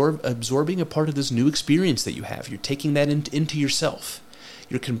you're absorbing a part of this new experience that you have. You're taking that into yourself.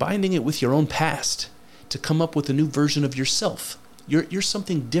 You're combining it with your own past to come up with a new version of yourself. You're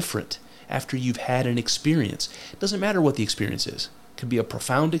something different after you've had an experience. It doesn't matter what the experience is. It could be a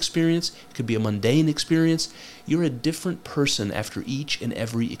profound experience. It could be a mundane experience. You're a different person after each and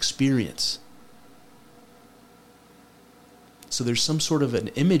every experience. So there's some sort of an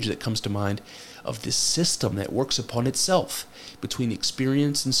image that comes to mind of this system that works upon itself between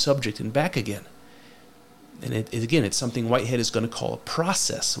experience and subject and back again. And it's something Whitehead is going to call a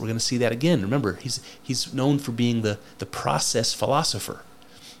process. We're going to see that again. Remember, he's known for being the process philosopher.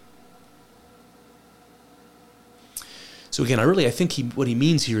 So again, I think what he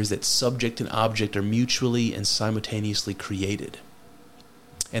means here is that subject and object are mutually and simultaneously created,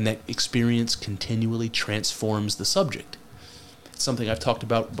 and that experience continually transforms the subject. Something I've talked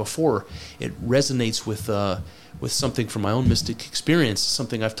about before. It resonates with something from my own mystic experience,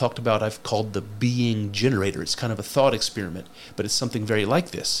 something I've talked about. I've called the being generator. It's kind of a thought experiment, but it's something very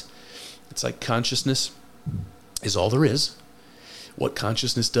like this. It's like consciousness is all there is. What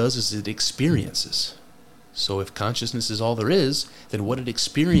consciousness does is it experiences. So if consciousness is all there is, then what it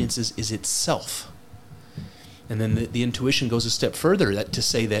experiences is itself. And then the intuition goes a step further to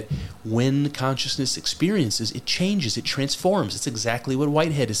say that when consciousness experiences, it changes, it transforms. It's exactly what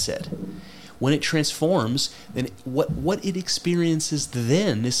Whitehead has said. When it transforms, then what it experiences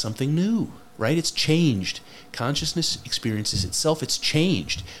then is something new, right? It's changed. Consciousness experiences itself, it's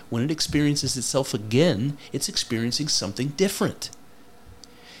changed. When it experiences itself again, it's experiencing something different.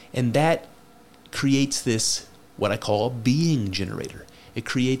 And that creates this, what I call a being generator. It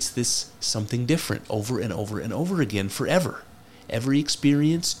creates this something different over and over and over again forever. Every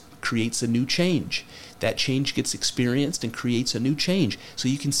experience creates a new change. That change gets experienced and creates a new change. So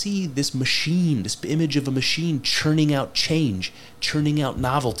you can see this machine, this image of a machine churning out change, churning out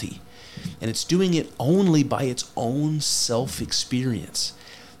novelty. And it's doing it only by its own self-experience.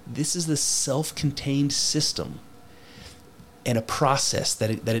 This is the self-contained system and a process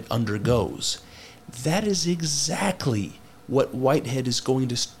that it undergoes. That is exactly what Whitehead is going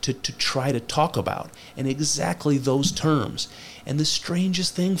to try to talk about, in exactly those terms. And the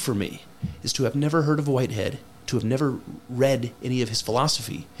strangest thing for me is to have never heard of Whitehead, to have never read any of his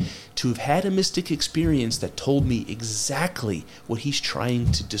philosophy, to have had a mystic experience that told me exactly what he's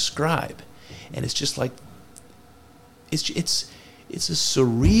trying to describe. And it's just like, it's a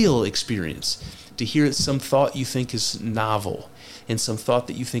surreal experience to hear some thought you think is novel and some thought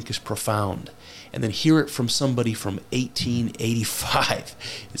that you think is profound, and then hear it from somebody from 1885.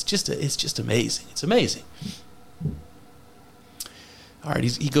 It's just amazing. It's amazing. All right,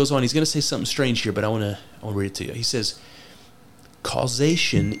 he goes on. He's going to say something strange here, but I want to read it to you. He says,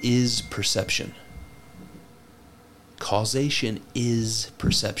 causation is perception. Causation is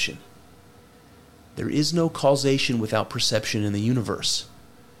perception. There is no causation without perception in the universe.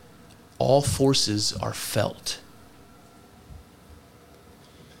 All forces are felt.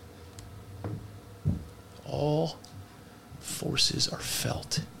 All forces are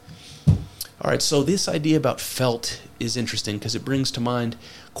felt. All right, so this idea about felt is interesting because it brings to mind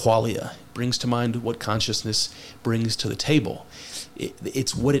qualia. It brings to mind what consciousness brings to the table.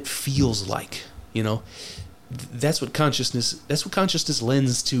 It's what it feels like, you know. That's what consciousness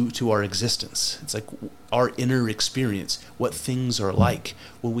lends to our existence. It's like our inner experience, what things are like.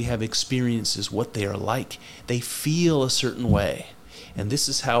 When we have experiences, what they are like. They feel a certain way. And this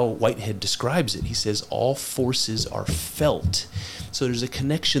is how Whitehead describes it. He says all forces are felt. So there's a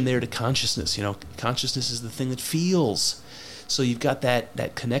connection there to consciousness. You know, consciousness is the thing that feels. So you've got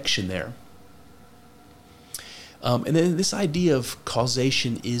that connection there. And then this idea of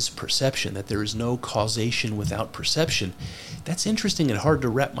causation is perception, that there is no causation without perception, that's interesting and hard to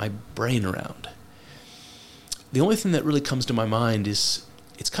wrap my brain around. The only thing that really comes to my mind is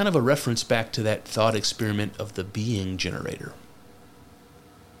it's kind of a reference back to that thought experiment of the being generator.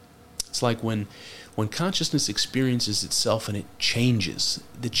 It's like when consciousness experiences itself and it changes.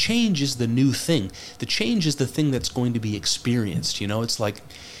 The change is the new thing. The change is the thing that's going to be experienced. You know, it's like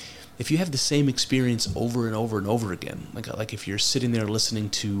if you have the same experience over and over and over again, like if you're sitting there listening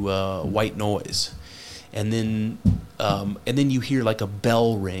to white noise, and then you hear like a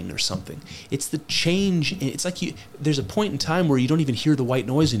bell ring or something. It's the change. It's like there's a point in time where you don't even hear the white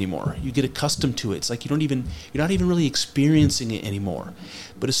noise anymore. You get accustomed to it. It's like you're not even really experiencing it anymore.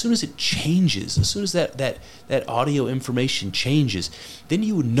 But as soon as it changes, as soon as that audio information changes, then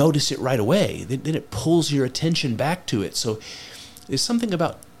you would notice it right away. Then it pulls your attention back to it. So there's something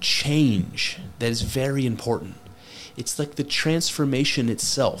about change that is very important. It's like the transformation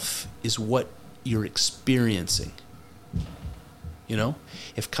itself is what you're experiencing. You know,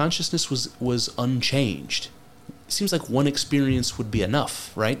 if consciousness was unchanged, it seems like one experience would be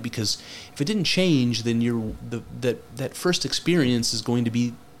enough, right? Because if it didn't change, then that first experience is going to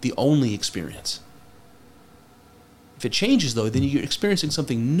be the only experience. If it changes, though, then you're experiencing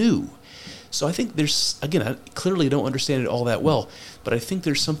something new. So I think there's, again, I clearly don't understand it all that well, but I think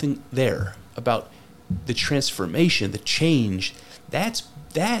there's something there about the transformation, the change. That's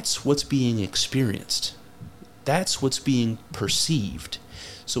what's being experienced. That's what's being perceived.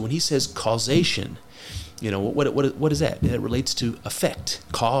 So when he says causation, you know, what is that? That relates to effect.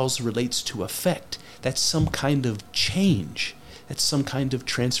 Cause relates to effect. That's some kind of change. That's some kind of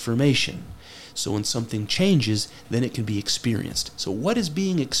transformation. So when something changes, then it can be experienced. So what is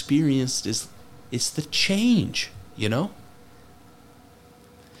being experienced is it's the change, you know?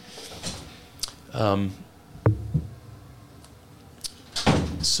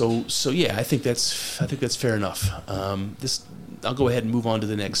 So yeah, I think that's fair enough. I'll go ahead and move on to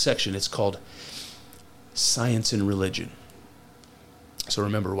the next section. It's called Science and Religion. So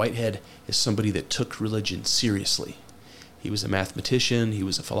remember, Whitehead is somebody that took religion seriously. He was a mathematician, he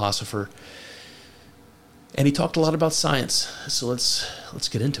was a philosopher, and he talked a lot about science. So let's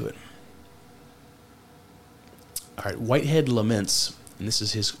get into it. All right, Whitehead laments, and this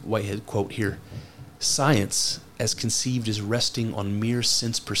is his Whitehead quote here, "Science, as conceived as resting on mere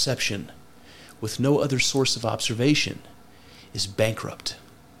sense perception, with no other source of observation, is bankrupt.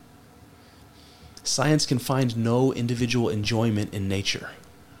 Science can find no individual enjoyment in nature.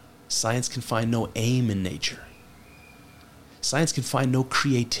 Science can find no aim in nature. Science can find no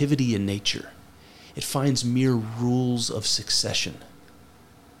creativity in nature. It finds mere rules of succession.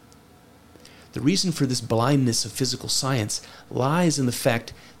 The reason for this blindness of physical science lies in the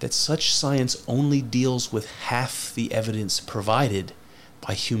fact that such science only deals with half the evidence provided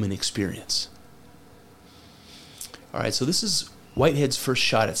by human experience." All right, so this is Whitehead's first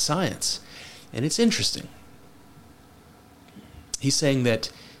shot at science, and it's interesting. He's saying that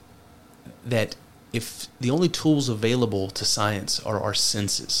if the only tools available to science are our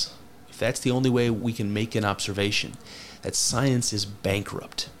senses, if that's the only way we can make an observation, that science is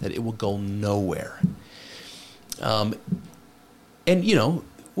bankrupt, that it will go nowhere. And, you know,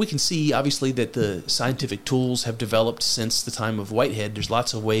 we can see, obviously, that the scientific tools have developed since the time of Whitehead. There's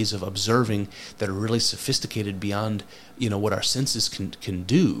lots of ways of observing that are really sophisticated beyond, you know, what our senses can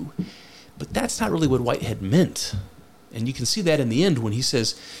do. But that's not really what Whitehead meant. And you can see that in the end when he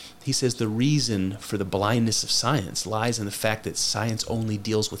says the reason for the blindness of science lies in the fact that science only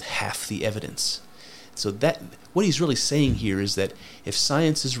deals with half the evidence. So that what he's really saying here is that if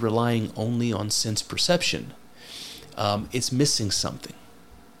science is relying only on sense perception, it's missing something.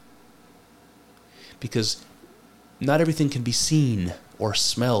 Because not everything can be seen or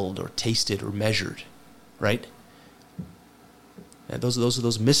smelled or tasted or measured, right? And those are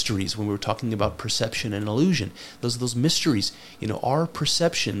those mysteries when we were talking about perception and illusion. Those are those mysteries. You know, our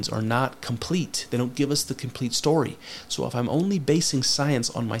perceptions are not complete. They don't give us the complete story. So if I'm only basing science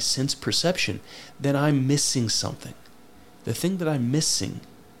on my sense perception, then I'm missing something. The thing that I'm missing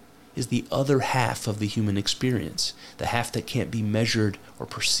is the other half of the human experience, the half that can't be measured or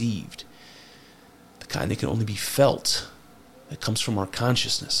perceived, the kind that can only be felt, that comes from our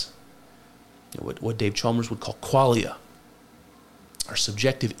consciousness. You know, what Dave Chalmers would call qualia, our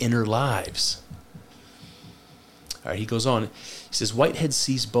subjective inner lives. All right, he goes on. He says, Whitehead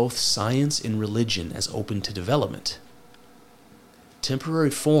sees both science and religion as open to development. Temporary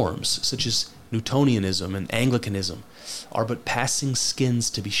forms, such as Newtonianism and Anglicanism, are but passing skins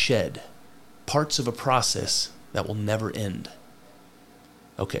to be shed, parts of a process that will never end.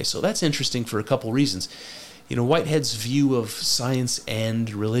 Okay, so that's interesting for a couple reasons. You know, Whitehead's view of science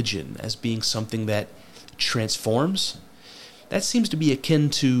and religion as being something that transforms, that seems to be akin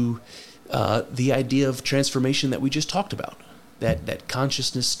to the idea of transformation that we just talked about, that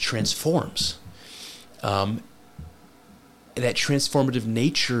consciousness transforms. That transformative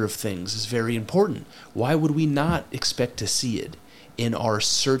nature of things is very important. Why would we not expect to see it in our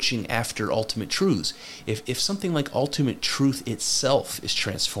searching after ultimate truths? If something like ultimate truth itself is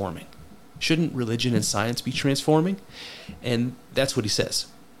transforming, shouldn't religion and science be transforming? And that's what he says.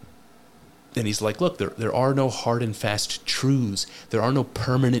 And he's like, look, there are no hard and fast truths. There are no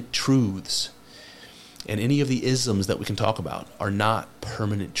permanent truths. And any of the isms that we can talk about are not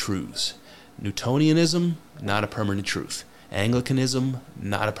permanent truths. Newtonianism, not a permanent truth. Anglicanism,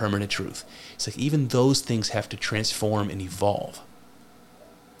 not a permanent truth. It's like even those things have to transform and evolve.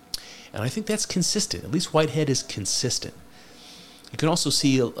 And I think that's consistent. At least Whitehead is consistent. You can also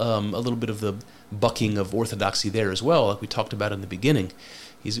see a little bit of the bucking of orthodoxy there as well, like we talked about in the beginning.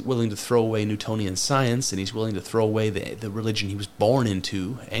 He's willing to throw away Newtonian science, and he's willing to throw away the religion he was born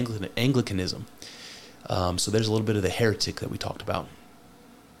into, Anglicanism. So there's a little bit of the heretic that we talked about.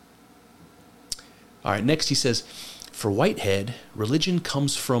 All right, next he says, for Whitehead, religion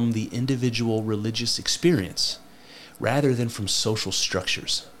comes from the individual religious experience rather than from social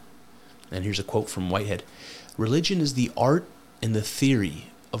structures. And here's a quote from Whitehead. Religion is the art and the theory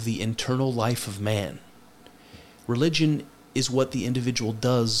of the internal life of man. Religion is what the individual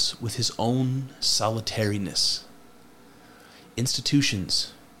does with his own solitariness.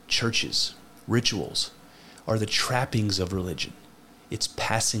 Institutions, churches, rituals are the trappings of religion, its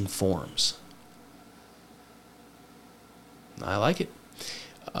passing forms. I like it.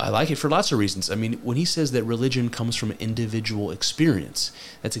 I like it for lots of reasons. I mean, when he says that religion comes from individual experience,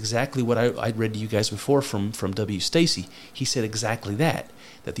 that's exactly what I'd read to you guys before from W. Stacy. He said exactly that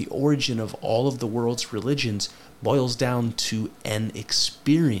the origin of all of the world's religions boils down to an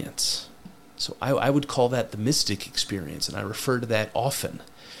experience. So I would call that the mystic experience, and I refer to that often.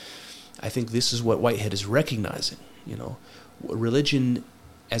 I think this is what Whitehead is recognizing. You know, religion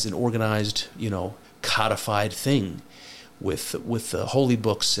as an organized, codified thing with the holy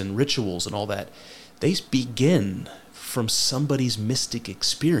books and rituals and all that, they begin from somebody's mystic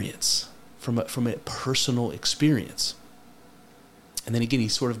experience, from a personal experience. And then again,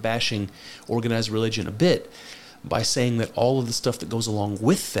 he's sort of bashing organized religion a bit by saying that all of the stuff that goes along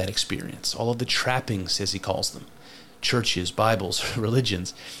with that experience, all of the trappings, as he calls them, churches, Bibles,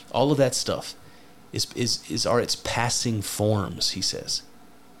 religions, all of that stuff are its passing forms, he says.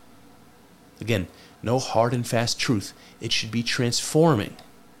 Again, no hard and fast truth. It should be transforming,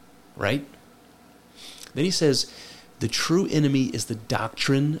 right? Then he says, the true enemy is the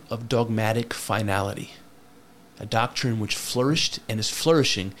doctrine of dogmatic finality, a doctrine which flourished and is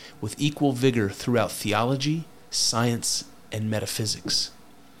flourishing with equal vigor throughout theology, science, and metaphysics.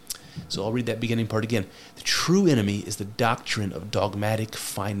 So I'll read that beginning part again. The true enemy is the doctrine of dogmatic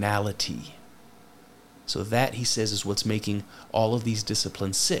finality. So that, he says, is what's making all of these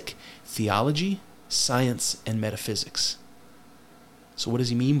disciplines sick. Theology, science, and metaphysics. So what does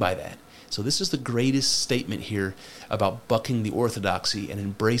he mean by that? So this is the greatest statement here about bucking the orthodoxy and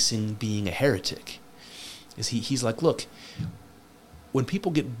embracing being a heretic. He's like, look, when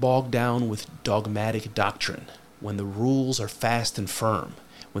people get bogged down with dogmatic doctrine, when the rules are fast and firm,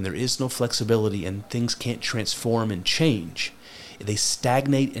 when there is no flexibility and things can't transform and change, they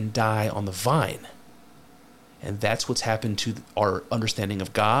stagnate and die on the vine. And that's what's happened to our understanding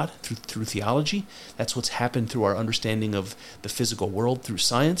of God through theology. That's what's happened through our understanding of the physical world through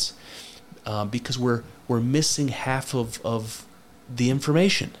science, because we're missing half of the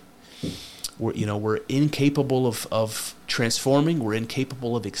information. We're incapable of transforming. We're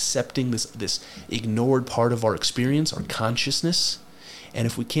incapable of accepting this ignored part of our experience, our consciousness. And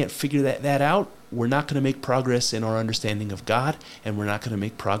if we can't figure that out, we're not going to make progress in our understanding of God, and we're not going to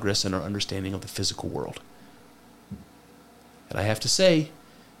make progress in our understanding of the physical world. And I have to say,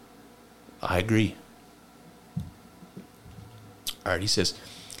 I agree. All right, he says,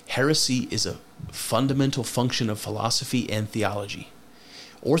 heresy is a fundamental function of philosophy and theology.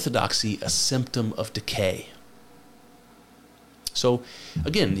 Orthodoxy, a symptom of decay. So,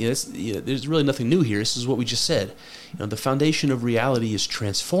 again, there's really nothing new here. This is what we just said. The foundation of reality is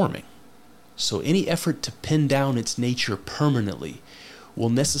transforming. So any effort to pin down its nature permanently will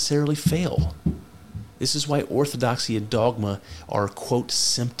necessarily fail. This is why orthodoxy and dogma are, quote,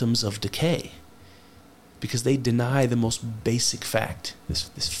 symptoms of decay, because they deny the most basic fact,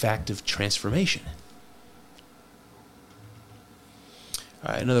 this fact of transformation.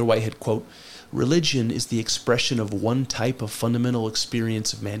 All right, another Whitehead quote, religion is the expression of one type of fundamental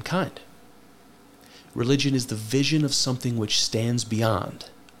experience of mankind. Religion is the vision of something which stands beyond,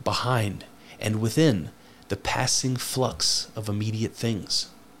 behind, and within the passing flux of immediate things.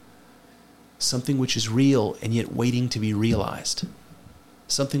 Something which is real and yet waiting to be realized.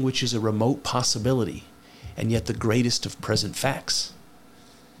 Something which is a remote possibility and yet the greatest of present facts.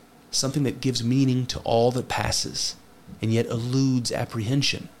 Something that gives meaning to all that passes and yet eludes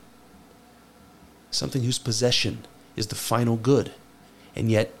apprehension. Something whose possession is the final good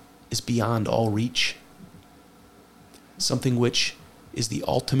and yet is beyond all reach. Something which is the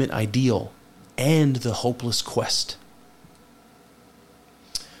ultimate ideal and the hopeless quest.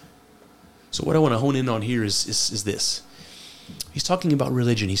 So what I want to hone in on here is this. He's talking about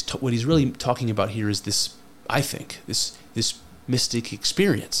religion. What he's really talking about here is this, I think, this mystic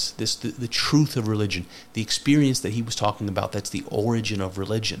experience, the truth of religion, the experience that he was talking about. That's the origin of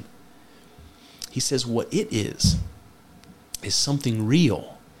religion. He says what it is something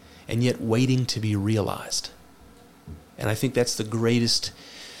real and yet waiting to be realized. And I think that's the greatest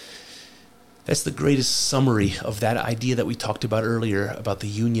summary of that idea that we talked about earlier about the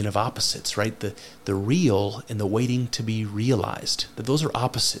union of opposites, right? The real and the waiting to be realized. That those are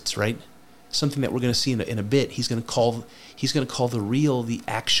opposites, right? Something that we're going to see in a bit. He's going to call the real the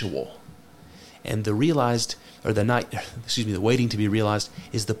actual, and the waiting to be realized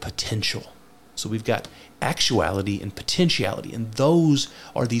is the potential. So we've got actuality and potentiality, and those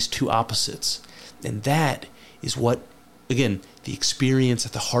are these two opposites, and that is what, again, the experience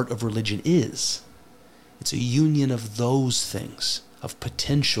at the heart of religion is. It's a union of those things, of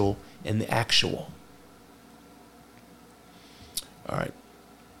potential and the actual. All right.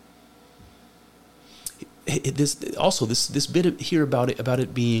 This bit here about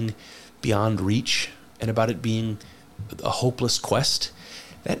it being beyond reach and about it being a hopeless quest,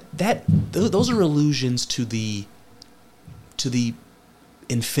 those are allusions to the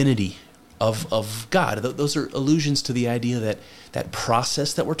infinity of God. Those are allusions to the idea that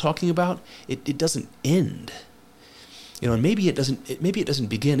process that we're talking about, it doesn't end. And maybe it doesn't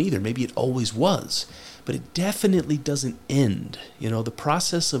begin either. Maybe it always was, but it definitely doesn't end. The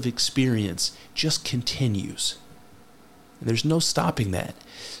process of experience just continues. And there's no stopping that.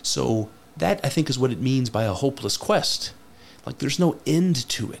 So that, I think, is what it means by a hopeless quest. Like, there's no end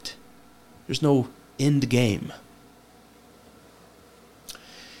to it. There's no end game.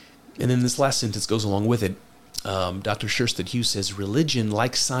 And then this last sentence goes along with it. Dr. Sherstead Hughes says, religion,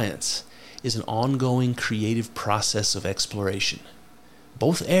 like science, is an ongoing creative process of exploration.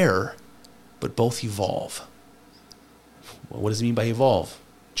 Both err, but both evolve. Well, what does it mean by evolve?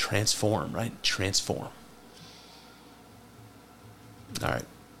 Transform, right? Transform. All right.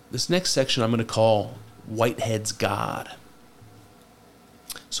 This next section I'm going to call Whitehead's God.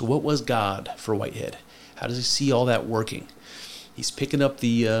 So what was God for Whitehead? How does he see all that working? He's picking up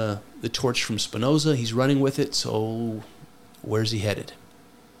the torch from Spinoza. He's running with it. So where's he headed?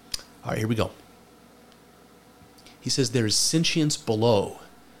 All right, here we go. He says there is sentience below,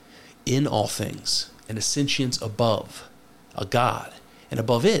 in all things, and a sentience above, a God, and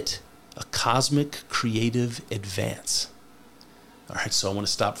above it, a cosmic creative advance. All right, so I want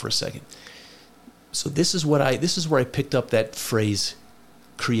to stop for a second. So this is where I picked up that phrase,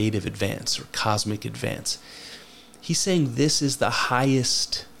 creative advance or cosmic advance. He's saying this is the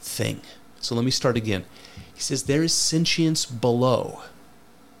highest thing. So let me start again. He says there is sentience below.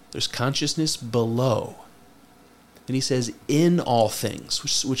 There's consciousness below. Then he says in all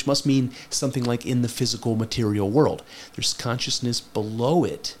things, which must mean something like in the physical material world. There's consciousness below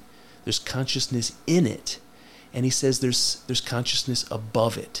it. There's consciousness in it. And he says there's consciousness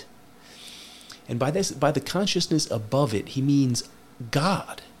above it. And by the consciousness above it, he means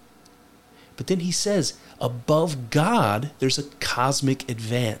God. But then he says above God, there's a cosmic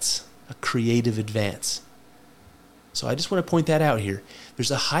advance, a creative advance. So I just want to point that out here.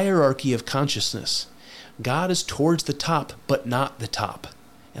 There's a hierarchy of consciousness. God is towards the top, but not the top.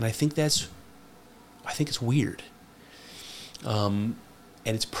 And I think it's weird. And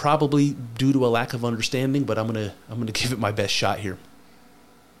it's probably due to a lack of understanding, but I'm gonna give it my best shot here.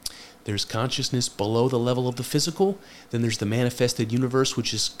 There's consciousness below the level of the physical. Then there's the manifested universe,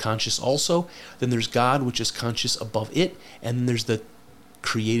 which is conscious also. Then there's God, which is conscious above it. And then there's the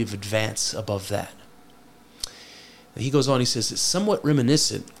creative advance above that. He goes on, he says, it's somewhat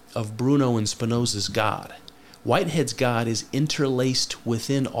reminiscent of Bruno and Spinoza's God. Whitehead's God is interlaced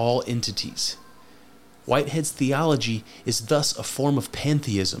within all entities. Whitehead's theology is thus a form of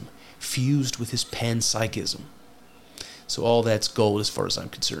pantheism, fused with his panpsychism. So all that's gold as far as I'm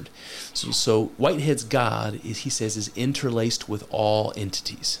concerned. So Whitehead's God, he says, is interlaced with all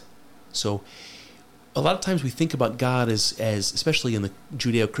entities. So a lot of times we think about God as especially in the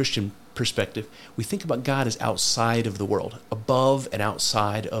Judeo-Christian perspective, we think about God as outside of the world, above and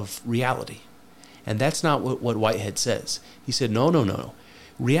outside of reality. And that's not what Whitehead says. He said, no.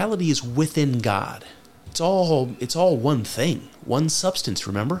 Reality is within God. It's all one thing, one substance,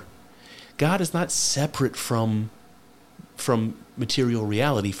 remember? God is not separate from material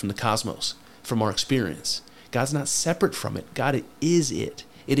reality, from the cosmos, from our experience. God's not separate from it. God is it.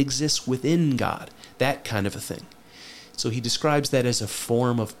 It exists within God, that kind of a thing. So he describes that as a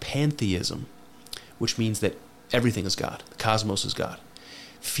form of pantheism, which means that everything is God, the cosmos is God,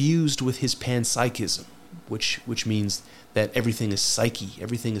 fused with his panpsychism, which means that everything is psyche,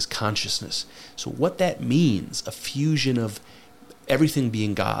 everything is consciousness. So what that means, a fusion of everything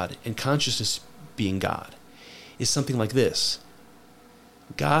being God and consciousness being God, is something like this.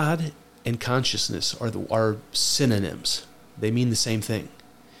 God and consciousness are synonyms. They mean the same thing.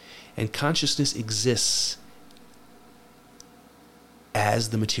 And consciousness exists as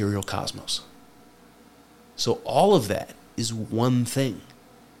the material cosmos. So all of that is one thing.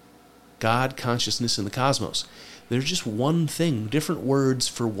 God, consciousness, and the cosmos. They're just one thing, different words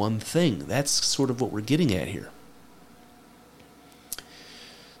for one thing. That's sort of what we're getting at here.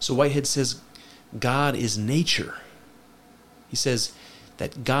 So Whitehead says God is nature. He says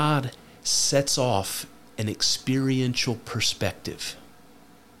that God sets off an experiential perspective.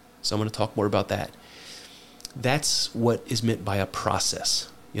 So I'm going to talk more about that. That's what is meant by a process.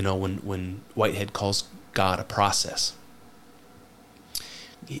 You know, when Whitehead calls God a process.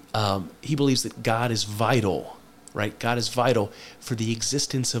 He believes that God is vital, right? God is vital for the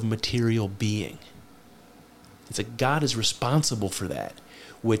existence of material being. It's like God is responsible for that,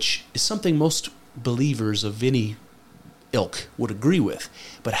 which is something most believers of any ilk would agree with.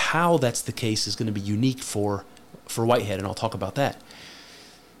 But how that's the case is going to be unique for Whitehead, and I'll talk about that.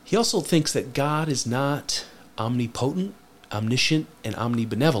 He also thinks that God is not omnipotent, omniscient, and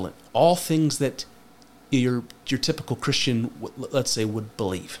omnibenevolent. All things that your typical Christian, let's say, would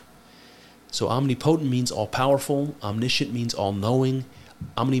believe. So omnipotent means all-powerful. Omniscient means all-knowing.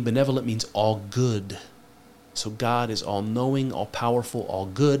 Omnibenevolent means all good. So God is all-knowing, all-powerful, all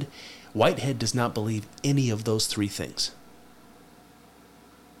good. Whitehead does not believe any of those three things.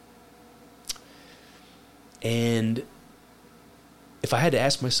 And if I had to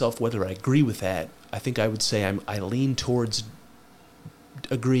ask myself whether I agree with that, I think I would say I lean towards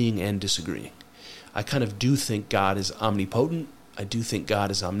agreeing and disagreeing. I kind of do think God is omnipotent. I do think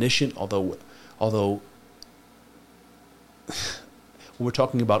God is omniscient, although when we're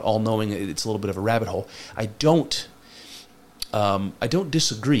talking about all-knowing, it's a little bit of a rabbit hole. I don't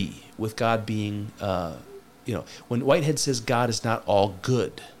disagree with God being, when Whitehead says God is not all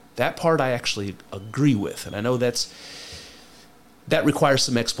good, that part I actually agree with, and I know that requires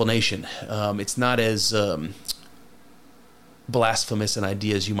some explanation. It's not as blasphemous an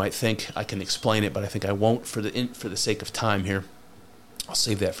idea as you might think. I can explain it, but I think I won't for the sake of time here. I'll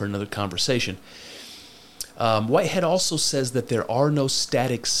save that for another conversation. Whitehead also says that there are no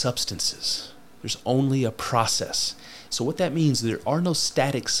static substances. There's only a process, So what that means, there are no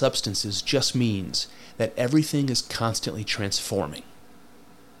static substances, just means that everything is constantly transforming.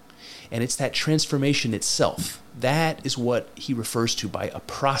 And it's that transformation itself. That is what he refers to by a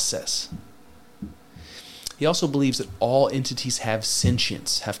process. He also believes that all entities have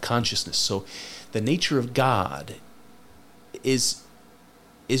sentience, have consciousness. So the nature of God is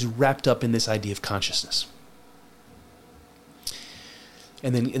wrapped up in this idea of consciousness.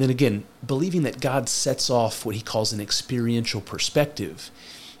 And then again, believing that God sets off what he calls an experiential perspective.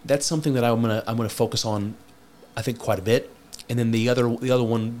 That's something that I'm gonna focus on, I think, quite a bit. And then the other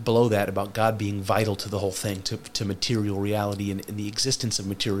one below that about God being vital to the whole thing, to material reality and the existence of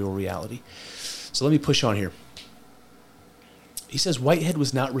material reality. So let me push on here. He says Whitehead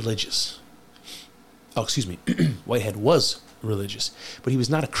was not religious. Oh, excuse me. Whitehead was religious, but he was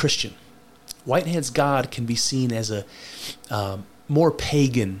not a Christian. Whitehead's God can be seen as a more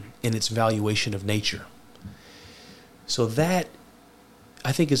pagan in its valuation of nature. So that,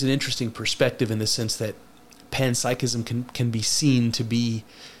 I think, is an interesting perspective in the sense that panpsychism can be seen to be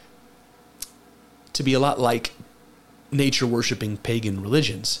a lot like nature-worshipping pagan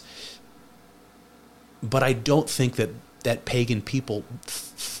religions. But I don't think that pagan people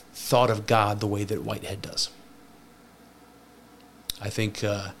thought of God the way that Whitehead does. I think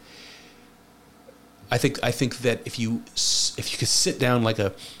that if you could sit down like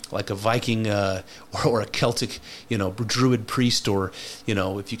a Viking or a Celtic, Druid priest, or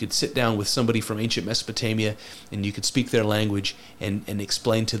if you could sit down with somebody from ancient Mesopotamia and you could speak their language and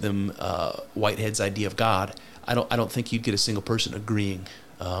explain to them Whitehead's idea of God, I don't think you'd get a single person agreeing.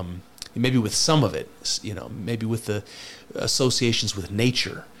 Maybe with some of it, maybe with the associations with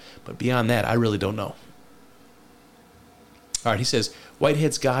nature, but beyond that, I really don't know. All right, he says,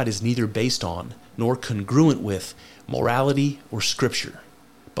 Whitehead's God is neither based on nor congruent with morality or scripture,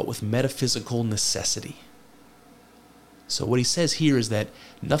 but with metaphysical necessity. So what he says here is that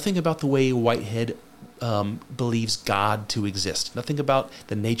nothing about the way Whitehead believes God to exist, nothing about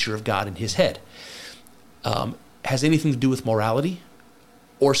the nature of God in his head, has anything to do with morality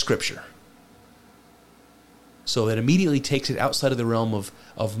or scripture. So it immediately takes it outside of the realm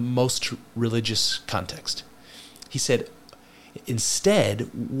of most religious context. He said, instead,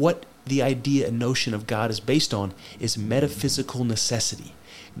 what the idea and notion of God is based on is metaphysical necessity.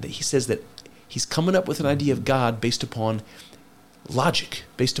 He says that he's coming up with an idea of God based upon logic,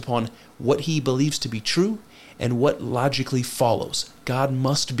 based upon what he believes to be true and what logically follows. God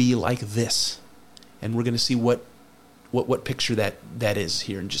must be like this. And we're going to see what picture that is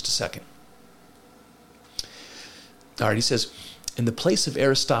here in just a second. All right, he says, in the place of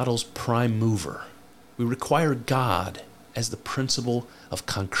Aristotle's prime mover, we require God as the principle of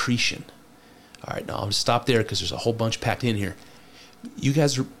concretion. All right, now I'm going to stop there because there's a whole bunch packed in here. You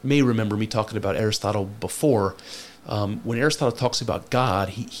guys may remember me talking about Aristotle before. When Aristotle talks about God,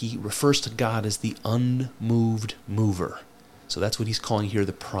 he refers to God as the unmoved mover. So that's what he's calling here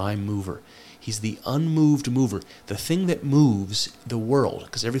the prime mover. He's the unmoved mover, the thing that moves the world,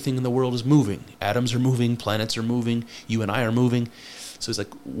 because everything in the world is moving. Atoms are moving, planets are moving, you and I are moving. So he's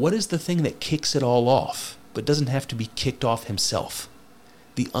like, what is the thing that kicks it all off, but doesn't have to be kicked off himself?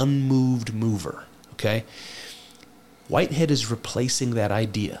 The unmoved mover, okay? Whitehead is replacing that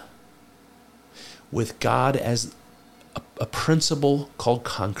idea with God as a principle called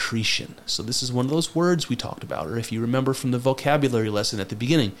concretion. So this is one of those words we talked about, or if you remember from the vocabulary lesson at the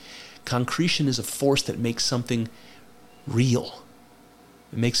beginning, concretion is a force that makes something real.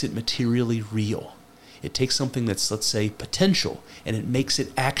 It makes it materially real. It takes something that's, let's say, potential, and it makes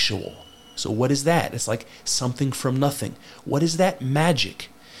it actual. So what is that? It's like something from nothing. What is that? Magic.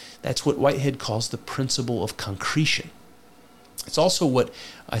 That's what Whitehead calls the principle of concretion. It's also what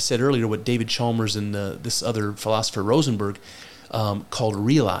I said earlier, what David Chalmers and this other philosopher Rosenberg called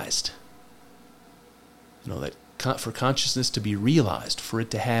realized. That for consciousness to be realized, for it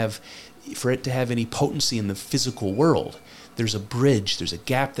to have any potency in the physical world, there's a bridge, there's a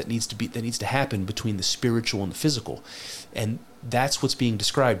gap that needs to happen between the spiritual and the physical, and that's what's being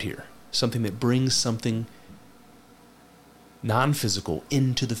described here. Something that brings something non-physical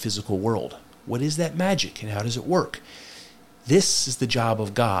into the physical world. What is that magic, and how does it work? This is the job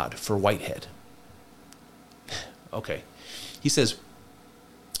of God for Whitehead. Okay, he says,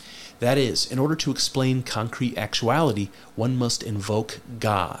 that is, in order to explain concrete actuality, one must invoke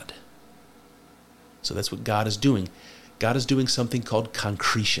God. So that's what God is doing. God is doing something called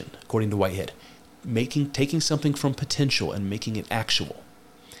concretion, according to Whitehead, taking something from potential and making it actual.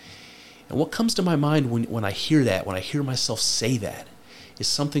 And what comes to my mind when I hear that, when I hear myself say that, is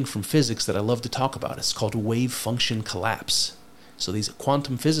something from physics that I love to talk about. It's called wave function collapse. So these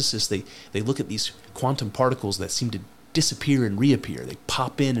quantum physicists, they look at these quantum particles that seem to disappear and reappear. They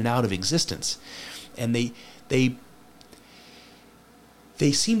pop in and out of existence. And they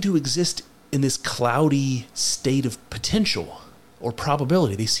seem to exist in this cloudy state of potential or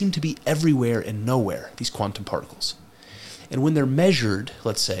probability. They seem to be everywhere and nowhere, these quantum particles. And when they're measured,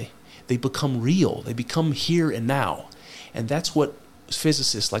 let's say, they become real. They become here and now. And that's what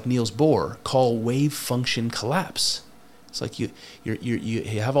physicists like Niels Bohr call wave function collapse. It's like you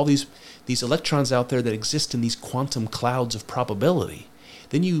have all these electrons out there that exist in these quantum clouds of probability.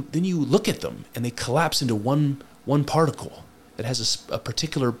 Then you look at them and they collapse into one particle that has a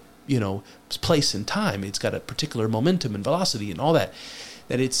particular place and time. It's got a particular momentum and velocity and all that.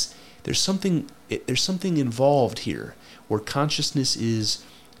 There's something involved here where consciousness is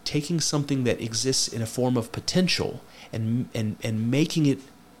taking something that exists in a form of potential and making it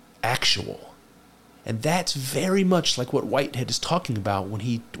actual. And that's very much like what Whitehead is talking about when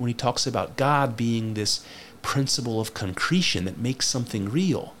he talks about God being this principle of concretion that makes something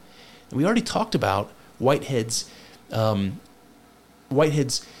real. And we already talked about Whitehead's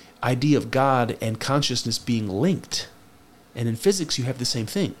idea of God and consciousness being linked. And in physics, you have the same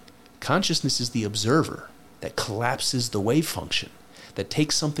thing. Consciousness is the observer that collapses the wave function, that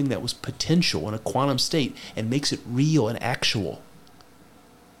takes something that was potential in a quantum state and makes it real and actual.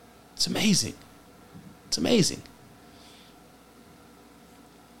 It's amazing. It's amazing.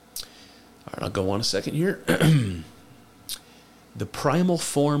 All right, I'll go on a second here. The primal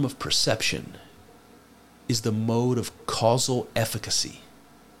form of perception is the mode of causal efficacy.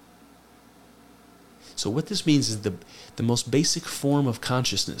 So what this means is the most basic form of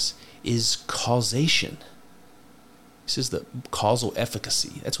consciousness is causation. This is the causal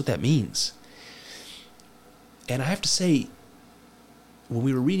efficacy. That's what that means. And I have to say, when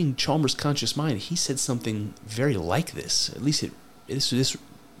we were reading Chalmers' Conscious Mind, he said something very like this. At least this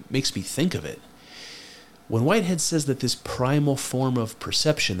makes me think of it. When Whitehead says that this primal form of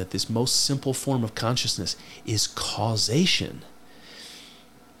perception, that this most simple form of consciousness is causation,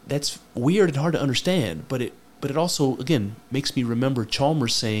 that's weird and hard to understand, but it also, again, makes me remember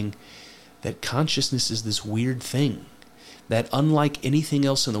Chalmers saying that consciousness is this weird thing that, unlike anything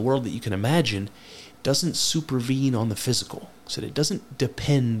else in the world that you can imagine, doesn't supervene on the physical. So it doesn't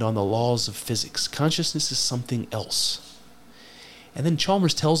depend on the laws of physics. Consciousness is something else. And then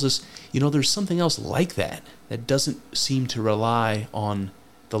Chalmers tells us, there's something else like that doesn't seem to rely on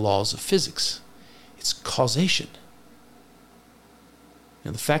the laws of physics. It's causation.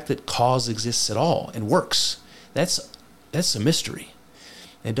 The fact that cause exists at all and works, that's a mystery.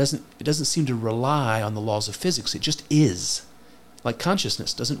 And it doesn't seem to rely on the laws of physics. It just is. Like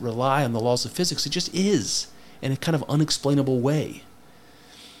consciousness doesn't rely on the laws of physics. It just is in a kind of unexplainable way.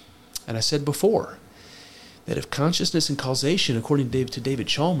 And I said before that if consciousness and causation, according to David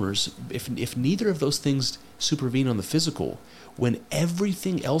Chalmers, if neither of those things supervene on the physical, when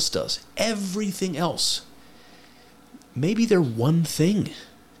everything else does, maybe they're one thing,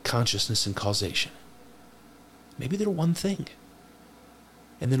 consciousness and causation. Maybe they're one thing.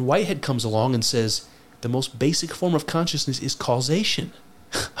 And then Whitehead comes along and says, the most basic form of consciousness is causation.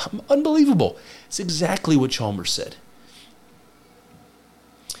 Unbelievable. It's exactly what Chalmers said.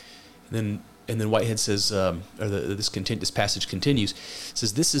 And then Whitehead says, this passage continues,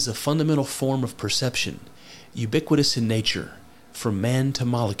 says, this is a fundamental form of perception, ubiquitous in nature, from man to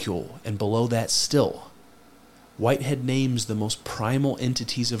molecule, and below that still. Whitehead names the most primal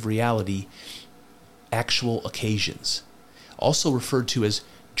entities of reality actual occasions, also referred to as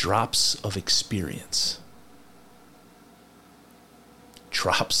drops of experience.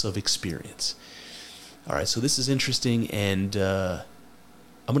 Drops of experience. All right, so this is interesting, and I'm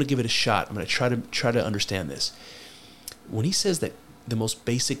going to give it a shot. I'm going to try to understand this. When he says that the most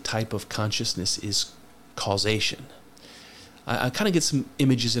basic type of consciousness is causation, I kind of get some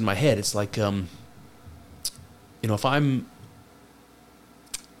images in my head. It's like, if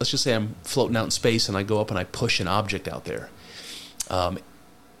let's just say I'm floating out in space and I go up and I push an object out there.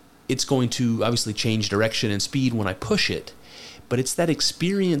 It's going to obviously change direction and speed when I push it, but it's that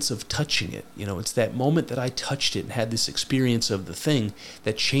experience of touching it. It's that moment that I touched it and had this experience of the thing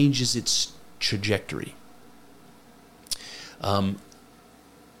that changes its trajectory. And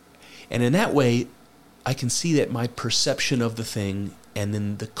in that way, I can see that my perception of the thing and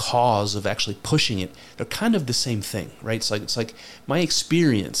then the cause of actually pushing it, they're kind of the same thing, right? It's like my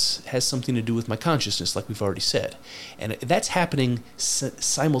experience has something to do with my consciousness, like we've already said. And that's happening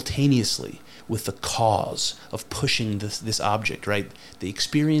simultaneously with the cause of pushing this object, right? The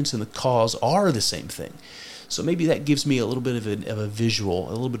experience and the cause are the same thing. So maybe that gives me a little bit of a visual,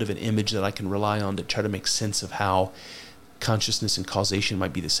 a little bit of an image that I can rely on to try to make sense of how consciousness and causation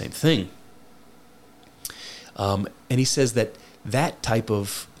might be the same thing. And he says that type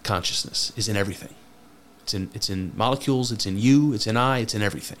of consciousness is in everything. It's in molecules, it's in you, it's in I, it's in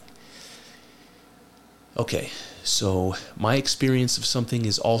everything. Okay, so my experience of something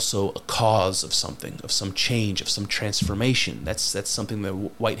is also a cause of something, of some change, of some transformation. That's something that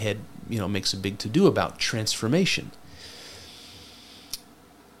Whitehead, makes a big to-do about, transformation.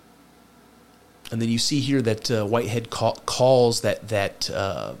 And then you see here that Whitehead calls that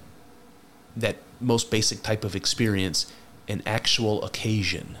most basic type of experience an actual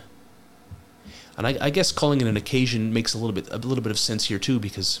occasion. And I guess calling it an occasion makes a little bit of sense here too,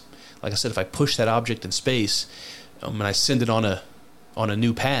 because, like I said, if I push that object in space and I send it on a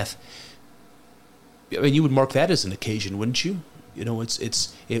new path, I mean, you would mark that as an occasion, wouldn't you?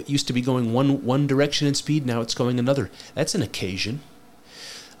 It used to be going one direction in speed, now it's going another. That's an occasion.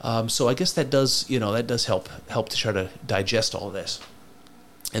 So I guess that does help to try to digest all of this.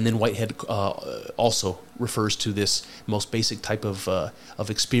 And then Whitehead also refers to this most basic type of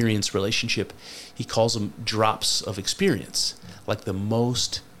experience relationship. He calls them drops of experience, like the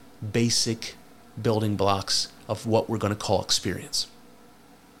most basic building blocks of what we're going to call experience.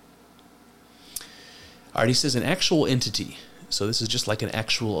 All right, he says an actual entity. So this is just like an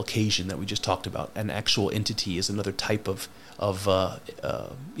actual occasion that we just talked about. An actual entity is another type of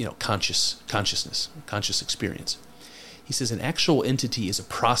consciousness, conscious experience. He says an actual entity is a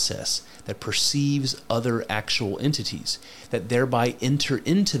process that perceives other actual entities, that thereby enter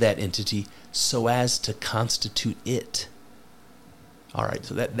into that entity so as to constitute it. All right,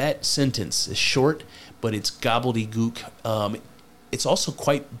 so that sentence is short, but it's gobbledygook. It's also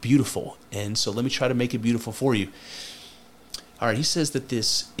quite beautiful, and so let me try to make it beautiful for you. All right, he says that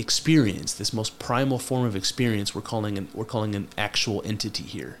this experience, this most primal form of experience, we're calling an actual entity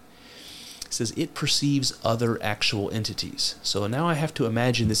here. It says it perceives other actual entities. So now I have to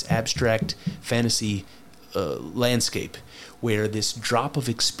imagine this abstract fantasy landscape where this drop of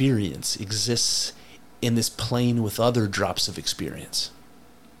experience exists in this plane with other drops of experience.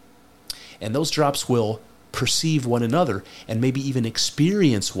 And those drops will perceive one another and maybe even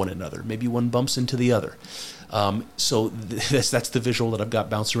experience one another. Maybe one bumps into the other. So that's the visual that I've got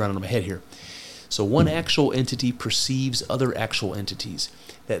bouncing around in my head here. So one actual entity perceives other actual entities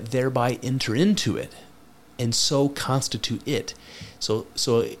that thereby enter into it and so constitute it. So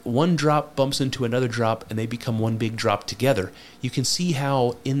one drop bumps into another drop and they become one big drop together. You can see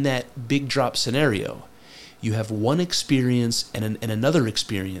how in that big drop scenario, you have one experience and another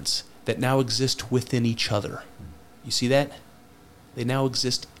experience that now exist within each other. You see that? They now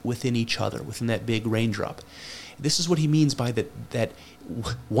exist within each other, within that big raindrop. This is what he means by that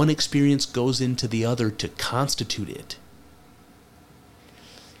one experience goes into the other to constitute it.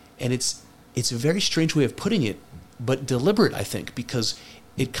 And it's a very strange way of putting it, but deliberate, I think, because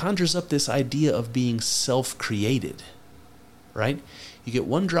it conjures up this idea of being self-created, right? You get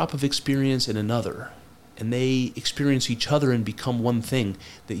one drop of experience in another, and they experience each other and become one thing.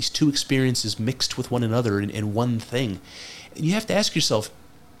 These two experiences mixed with one another in one thing. And you have to ask yourself,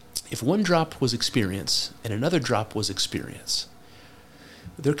 if one drop was experience and another drop was experience,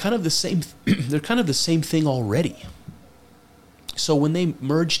 they're kind of the same. They're kind of the same thing already. So when they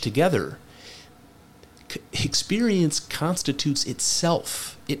merge together, experience constitutes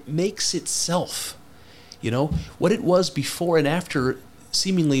itself. It makes itself. What it was before and after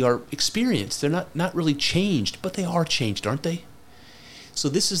seemingly are experienced. They're not really changed, but they are changed, aren't they? So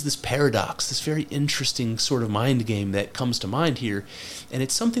this is this paradox, this very interesting sort of mind game that comes to mind here, and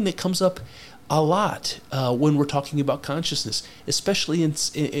it's something that comes up a lot when we're talking about consciousness, especially in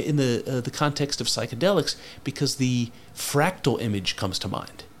the context of psychedelics, because the fractal image comes to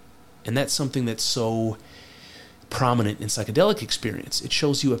mind, and that's something that's so prominent in psychedelic experience. It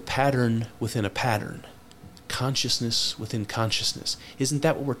shows you a pattern within a pattern, consciousness within consciousness. Isn't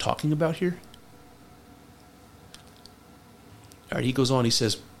that what we're talking about here? All right, he goes on, he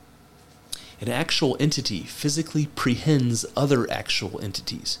says, an actual entity physically prehends other actual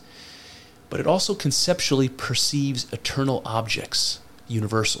entities, but it also conceptually perceives eternal objects,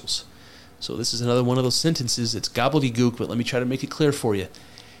 universals. So this is another one of those sentences. It's gobbledygook, but let me try to make it clear for you.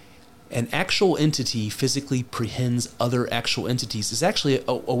 An actual entity physically prehends other actual entities is actually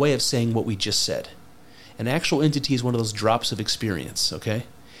a way of saying what we just said. An actual entity is one of those drops of experience, okay?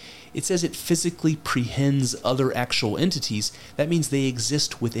 It says it physically prehends other actual entities. That means they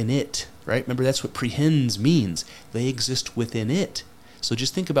exist within it, right? Remember, that's what prehends means. They exist within it. So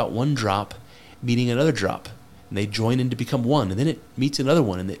just think about one drop meeting another drop, and they join in to become one, and then it meets another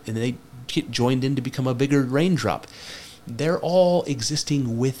one, and they get joined in to become a bigger raindrop. They're all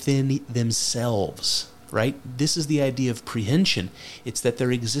existing within themselves, right? This is the idea of prehension. It's that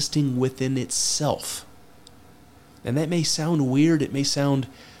they're existing within itself. And that may sound weird. It may sound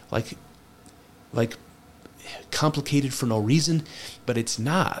like complicated for no reason, but it's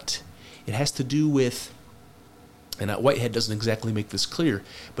not. It has to do with, and Whitehead doesn't exactly make this clear,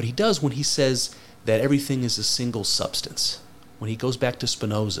 but he does when he says that everything is a single substance. When he goes back to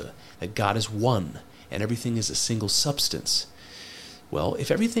Spinoza, that God is one and everything is a single substance. Well,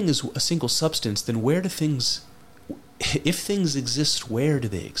 if everything is a single substance, then if things exist, where do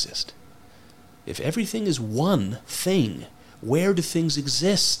they exist? If everything is one thing, where do things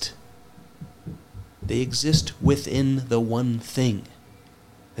exist? They exist within the one thing.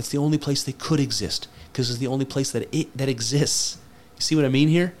 That's the only place they could exist, because it's the only place that exists. You see what I mean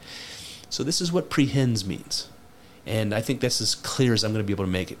here? So this is what prehens means. And I think that's as clear as I'm going to be able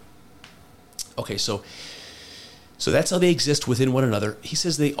to make it. Okay, so that's how they exist within one another. He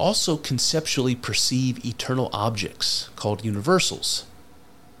says they also conceptually perceive eternal objects called universals.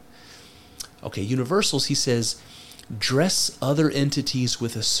 Okay, universals, he says, dress other entities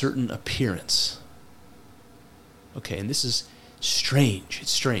with a certain appearance. Okay, and this is strange.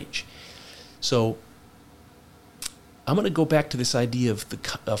 It's strange. So I'm going to go back to this idea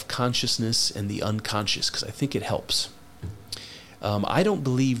of consciousness and the unconscious, because I think it helps. I don't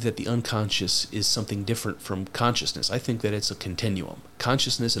believe that the unconscious is something different from consciousness. I think that it's a continuum.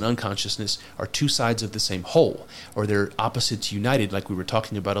 Consciousness and unconsciousness are two sides of the same whole, or they're opposites united, like we were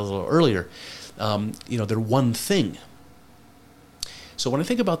talking about a little earlier. They're one thing. So when I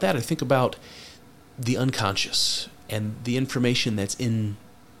think about that, I think about the unconscious and the information that's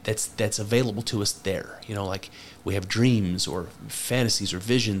available to us there. Like we have dreams or fantasies or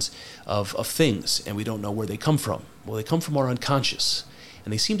visions of things, and we don't know where they come from. Well, they come from our unconscious,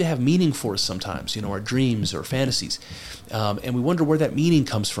 and they seem to have meaning for us sometimes, our dreams or fantasies. And we wonder where that meaning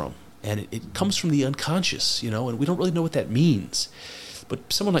comes from. And it comes from the unconscious, and we don't really know what that means.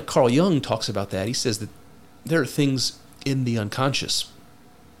 But someone like Carl Jung talks about that. He says that there are things in the unconscious.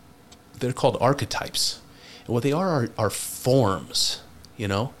 They're called archetypes. And what they are forms,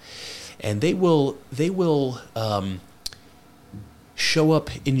 and they will show up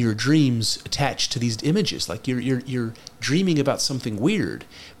in your dreams attached to these images. Like you're dreaming about something weird,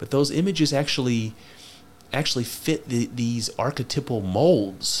 but those images actually fit these archetypal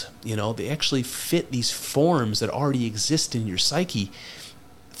molds. They actually fit these forms that already exist in your psyche,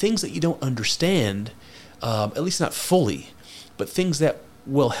 things that you don't understand, at least not fully, but things that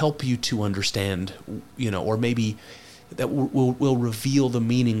will help you to understand, or maybe that will reveal the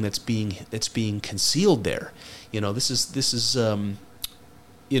meaning that's being concealed there. This is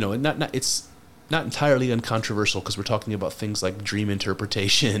it's not entirely uncontroversial, because we're talking about things like dream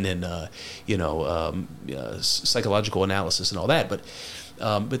interpretation and psychological analysis and all that. But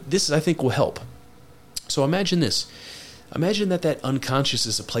this, I think, will help. So imagine this. Imagine that unconscious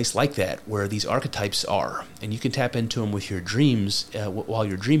is a place like that, where these archetypes are, and you can tap into them with your dreams while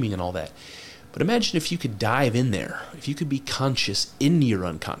you're dreaming and all that. But imagine if you could dive in there, if you could be conscious in your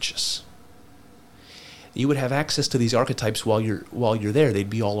unconscious. You would have access to these archetypes while you're there. They'd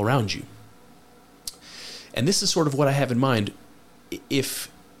be all around you. And this is sort of what I have in mind. If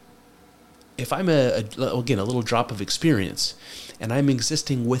I'm a little drop of experience, and I'm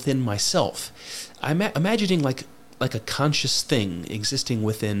existing within myself, I'm imagining like a conscious thing existing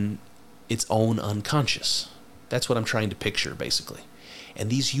within its own unconscious. That's what I'm trying to picture, basically. And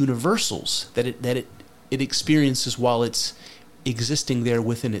these universals that it experiences while it's existing there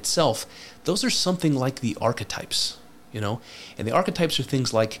within itself, those are something like the archetypes, And the archetypes are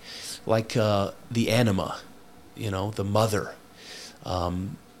things like the anima, the mother, the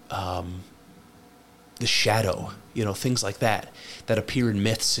shadow, things like that appear in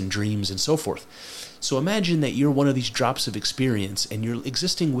myths and dreams and so forth. So imagine that you're one of these drops of experience, and you're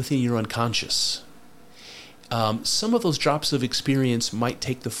existing within your unconscious. Some of those drops of experience might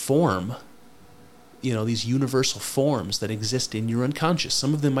take the form, these universal forms that exist in your unconscious.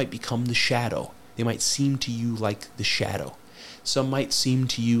 Some of them might become the shadow. They might seem to you like the shadow. Some might seem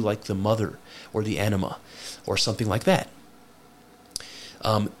to you like the mother or the anima or something like that.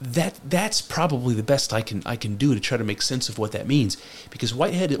 That's probably the best I can do to try to make sense of what that means. Because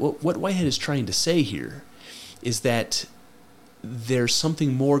what Whitehead is trying to say here is that there's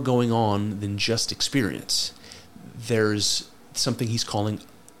something more going on than just experience. There's something he's calling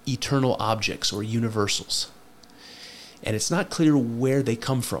eternal objects or universals. And it's not clear where they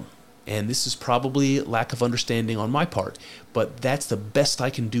come from. And this is probably lack of understanding on my part, but that's the best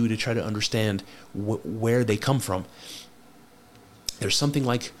I can do to try to understand where they come from. There's something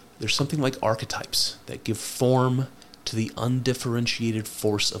like archetypes that give form to the undifferentiated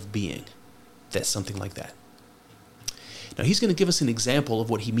force of being. That's something like that. Now, he's going to give us an example of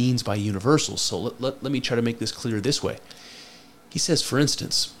what he means by universal, so let me try to make this clear this way. He says, for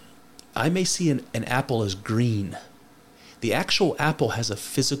instance, I may see an apple as green. The actual apple has a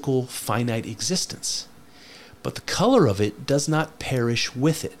physical, finite existence, but the color of it does not perish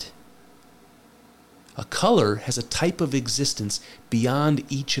with it. A color has a type of existence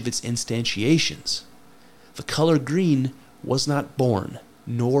beyond each of its instantiations. The color green was not born,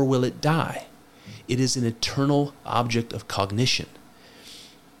 nor will it die. It is an eternal object of cognition.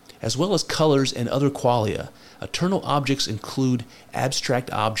 As well as colors and other qualia, eternal objects include abstract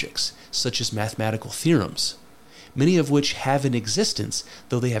objects, such as mathematical theorems, many of which have an existence,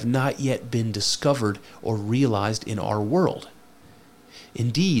 though they have not yet been discovered or realized in our world.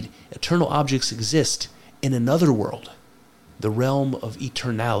 Indeed, eternal objects exist in another world, the realm of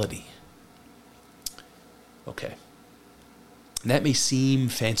eternality. Okay. That may seem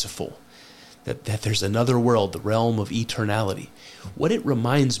fanciful, that there's another world, the realm of eternality. What it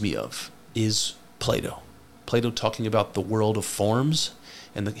reminds me of is Plato. Plato talking about the world of forms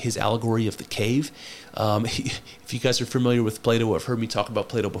and his allegory of the cave. If you guys are familiar with Plato or have heard me talk about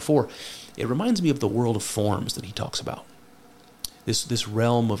Plato before, it reminds me of the world of forms that he talks about. This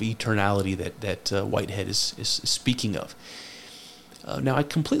realm of eternality that Whitehead is speaking of. Now, I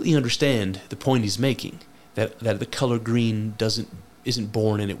completely understand the point he's making, that the color green isn't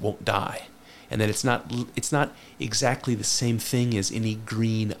born and it won't die, and that it's not exactly the same thing as any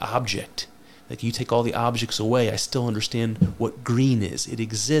green object. Like, you take all the objects away, I still understand what green is. It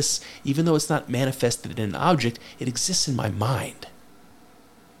exists, even though it's not manifested in an object, it exists in my mind.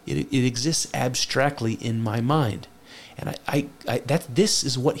 It exists abstractly in my mind. And this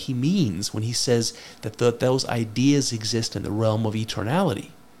is what he means when he says that those ideas exist in the realm of eternality.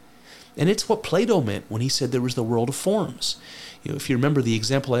 And it's what Plato meant when he said there was the world of forms. If you remember, the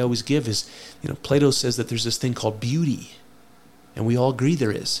example I always give is, Plato says that there's this thing called beauty, and we all agree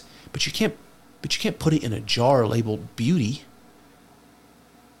there is. But you can't put it in a jar labeled beauty.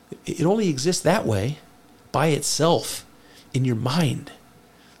 It only exists that way, by itself, in your mind.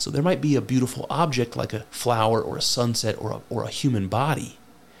 So there might be a beautiful object like a flower or a sunset or a human body.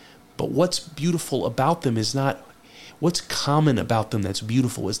 But what's beautiful about them is not, what's common about them that's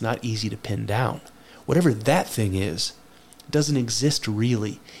beautiful is not easy to pin down. Whatever that thing is, doesn't exist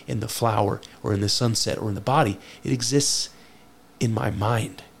really in the flower or in the sunset or in the body. It exists in my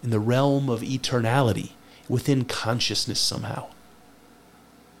mind, in the realm of eternality, within consciousness somehow.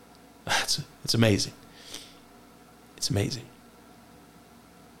 It's amazing. It's amazing.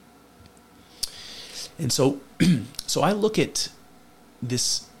 And so I look at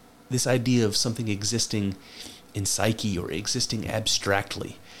this idea of something existing in psyche or existing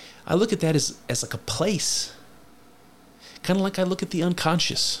abstractly. I look at that as like a place. Kind of like I look at the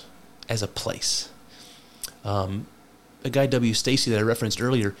unconscious as a place. A guy, W. Stacy, that I referenced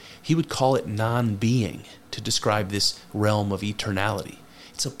earlier, he would call it non-being to describe this realm of eternality.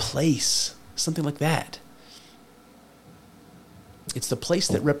 It's a place, something like that. It's the place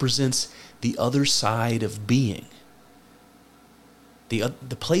that represents the other side of being.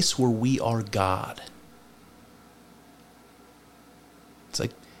 The place where we are God. It's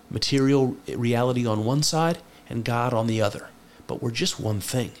like material reality on one side and God on the other. But we're just one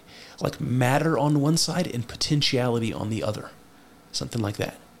thing. Like matter on one side and potentiality on the other. Something like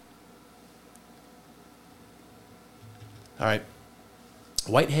that. All right.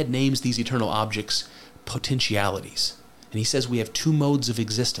 Whitehead names these eternal objects potentialities. And he says we have two modes of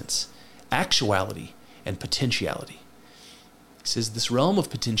existence, actuality and potentiality. He says this realm of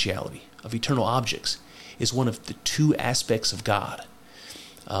potentiality, of eternal objects, is one of the two aspects of God.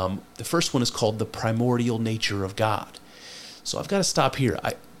 The first one is called the primordial nature of God. So I've got to stop here.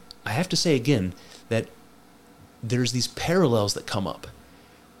 I have to say again that there's these parallels that come up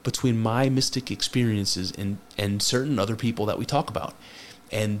between my mystic experiences and certain other people that we talk about.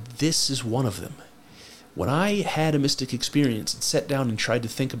 And this is one of them. When I had a mystic experience and sat down and tried to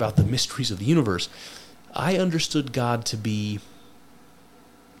think about the mysteries of the universe, I understood God to be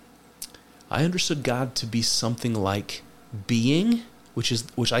something like being,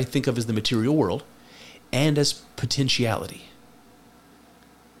 which I think of as the material world, and as potentiality.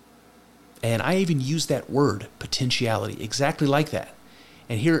 And I even use that word, potentiality, exactly like that.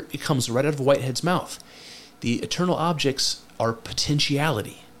 And here it comes right out of Whitehead's mouth. The eternal objects are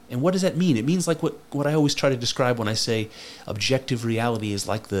potentiality. And what does that mean? It means like what I always try to describe when I say objective reality is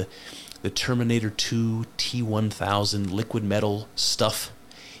like the Terminator 2 T-1000 liquid metal stuff.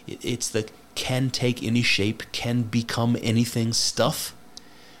 It's the can take any shape, can become anything stuff.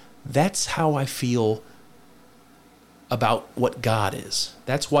 That's how I feel about what God is.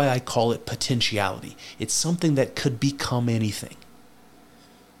 That's why I call it potentiality. It's something that could become anything.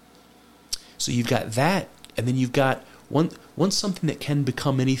 So you've got that, and then you've got once something that can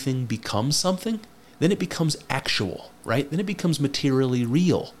become anything becomes something, then it becomes actual, right? Then it becomes materially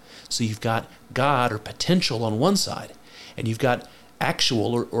real. So you've got God or potential on one side, and you've got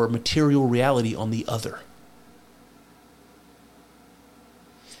actual or material reality on the other.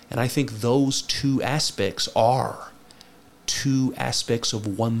 And I think those two aspects are two aspects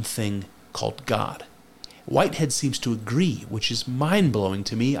of one thing called God. Whitehead seems to agree, which is mind-blowing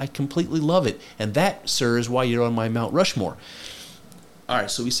to me. I completely love it. And that, sir, is why you're on my Mount Rushmore. All right,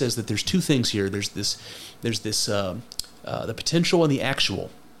 so he says that there's two things here. There's the potential and the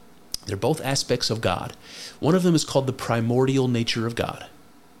actual. They're both aspects of God. One of them is called the primordial nature of God.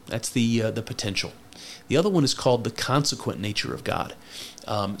 That's the potential. The other one is called the consequent nature of God.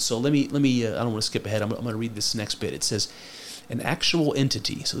 So let me. I don't want to skip ahead. I'm going to read this next bit. It says, an actual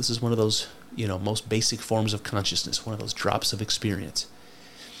entity. So this is one of those, most basic forms of consciousness, one of those drops of experience,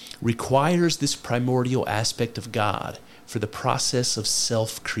 requires this primordial aspect of God for the process of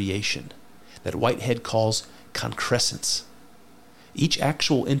self-creation that Whitehead calls concrescence. Each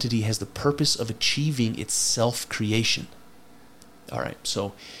actual entity has the purpose of achieving its self-creation. All right,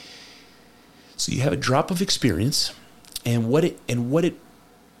 so you have a drop of experience, and what it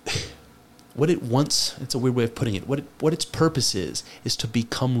wants, it's a weird way of putting it, what its purpose is to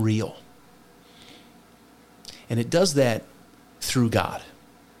become real. And it does that through God.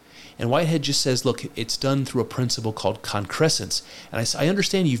 And Whitehead just says, look, it's done through a principle called concrescence. And I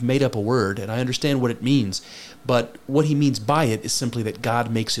understand you've made up a word, and I understand what it means, but what he means by it is simply that God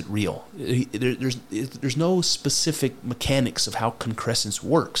makes it real. There's no specific mechanics of how concrescence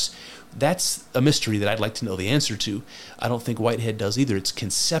works. That's a mystery that I'd like to know the answer to. I don't think Whitehead does either. It's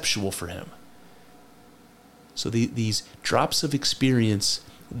conceptual for him. So these drops of experience,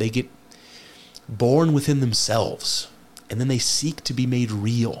 they get born within themselves, and then they seek to be made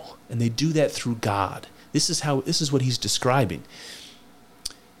real, and they do that through God. This is what he's describing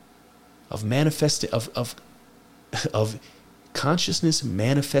of consciousness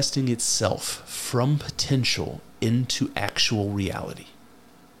manifesting itself from potential into actual reality.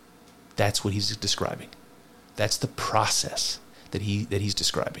 That's what he's describing. That's the process that he's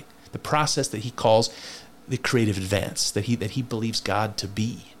describing. The process that he calls the creative advance, that he believes God to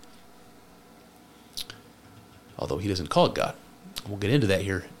be. Although he doesn't call it God. We'll get into that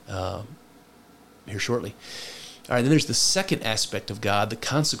here shortly. All right, then there's the second aspect of God, the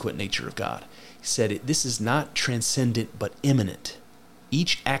consequent nature of God. He said, this is not transcendent but immanent.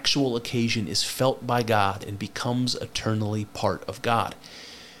 Each actual occasion is felt by God and becomes eternally part of God.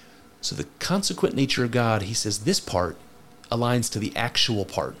 So the consequent nature of God, he says, this part aligns to the actual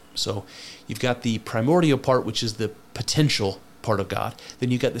part. So you've got the primordial part, which is the potential part of God. Then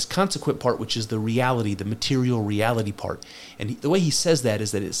you've got this consequent part, which is the reality, the material reality part. And the way he says that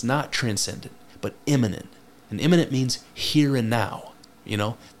is that it's not transcendent, but immanent. And immanent means here and now.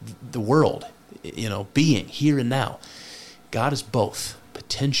 The world, being here and now. God is both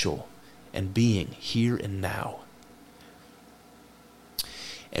potential and being here and now.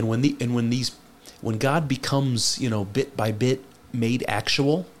 And when God becomes, bit by bit made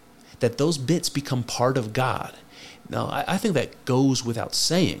actual, that those bits become part of God. Now, I think that goes without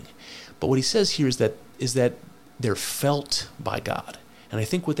saying, but what he says here is that they're felt by God. And I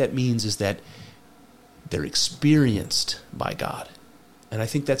think what that means is that they're experienced by God. And I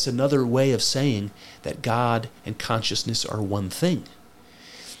think that's another way of saying that God and consciousness are one thing.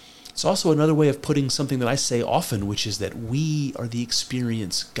 It's also another way of putting something that I say often, which is that we are the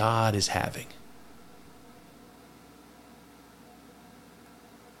experience God is having.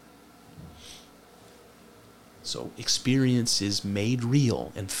 So experience is made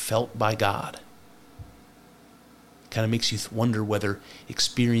real and felt by God. Kind of makes you wonder whether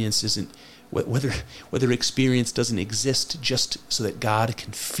experience whether experience doesn't exist just so that God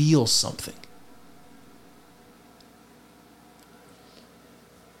can feel something.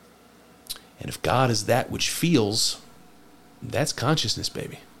 And if God is that which feels, that's consciousness,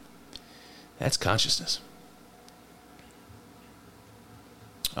 baby. That's consciousness.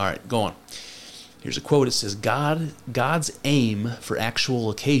 All right, go on. Here's a quote. It says, God's aim for actual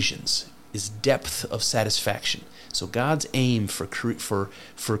occasions is depth of satisfaction. So God's aim for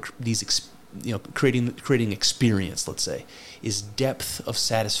these, creating experience, let's say, is depth of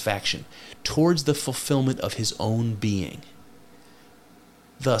satisfaction towards the fulfillment of his own being.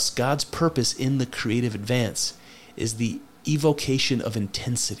 Thus, God's purpose in the creative advance is the evocation of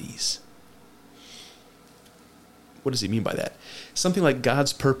intensities. What does he mean by that? Something like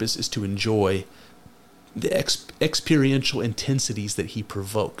God's purpose is to enjoy the experiential intensities that he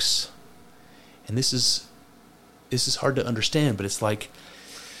provokes. And this is hard to understand, but it's like,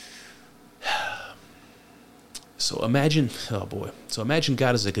 so imagine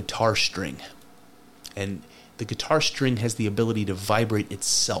God as a guitar string, and the guitar string has the ability to vibrate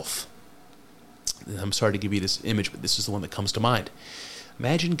itself. I'm sorry to give you this image, but this is the one that comes to mind.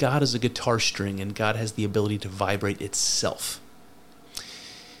 Imagine God as a guitar string, and God has the ability to vibrate itself.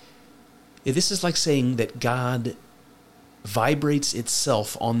 This is like saying that God vibrates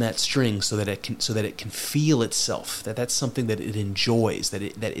itself on that string so that it can feel itself, that's something that it enjoys, that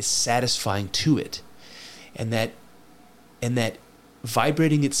is satisfying to it, and that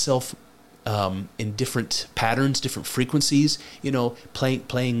vibrating itself in different patterns, different frequencies,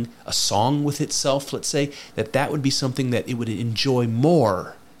 playing a song with itself, let's say, that would be something that it would enjoy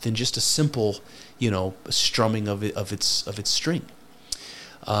more than just a simple, strumming of its string.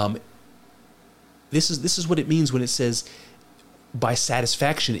 This is what it means when it says, by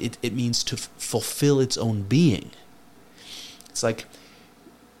satisfaction, it means to fulfill its own being. It's like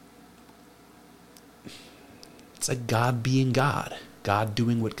God being God, God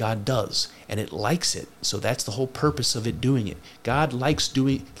doing what God does, and it likes it. So that's the whole purpose of it doing it. God likes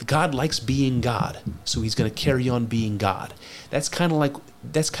being God, so he's going to carry on being God. That's kind of like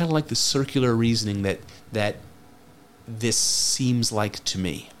the circular reasoning that this seems like to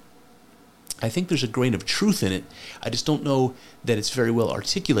me. I think there's a grain of truth in it. I just don't know that it's very well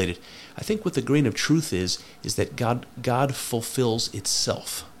articulated. I think what the grain of truth is that God fulfills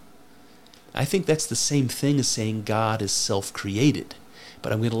itself. I think that's the same thing as saying God is self-created.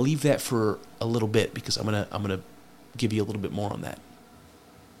 But I'm going to leave that for a little bit because I'm going to give you a little bit more on that.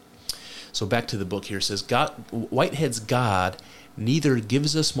 So back to the book here. It says, Whitehead's God neither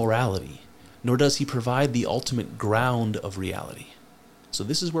gives us morality, nor does he provide the ultimate ground of reality. So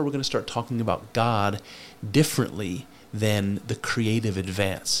this is where we're going to start talking about God differently than the creative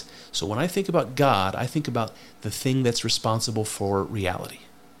advance. So when I think about God, I think about the thing that's responsible for reality.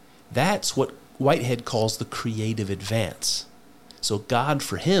 That's what Whitehead calls the creative advance. So God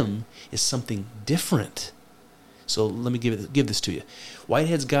for him is something different. So let me give this to you.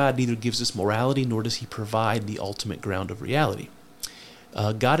 Whitehead's God neither gives us morality nor does he provide the ultimate ground of reality.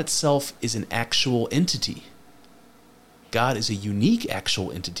 God itself is an actual entity. God is a unique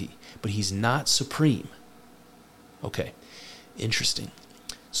actual entity, but he's not supreme. Okay, interesting.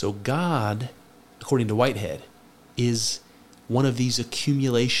 So God, according to Whitehead, is one of these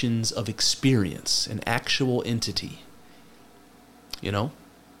accumulations of experience, an actual entity.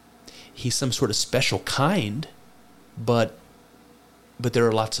 He's some sort of special kind, but there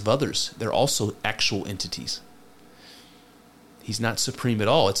are lots of others. They're also actual entities. He's not supreme at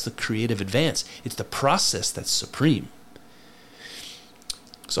all. It's the creative advance. It's the process that's supreme.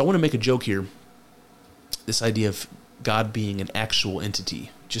 So I want to make a joke here. This idea of God being an actual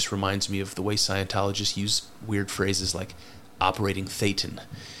entity just reminds me of the way Scientologists use weird phrases like operating thetan.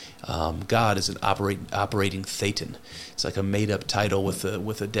 God is an operating thetan. It's like a made-up title with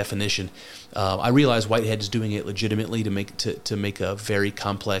a definition. I realize Whitehead is doing it legitimately to make a very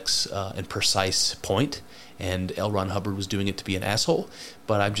complex and precise point, and L. Ron Hubbard was doing it to be an asshole.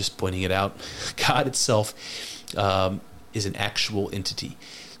 But I'm just pointing it out. God itself is an actual entity.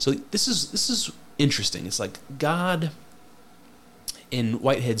 So this is interesting. It's like God, in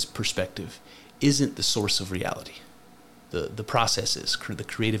Whitehead's perspective, isn't the source of reality. The process is, the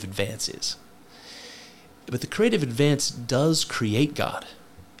creative advance is. But the creative advance does create God.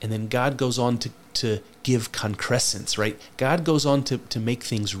 And then God goes on to give concrescence, right? God goes on to make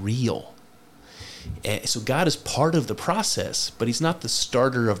things real. And so God is part of the process, but he's not the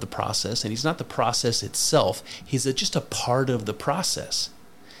starter of the process, and he's not the process itself. He's just a part of the process.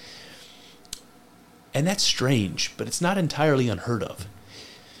 And that's strange, but it's not entirely unheard of.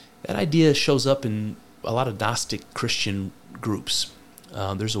 That idea shows up in a lot of Gnostic Christian groups.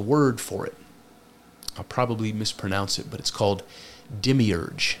 There's a word for it. I'll probably mispronounce it, but it's called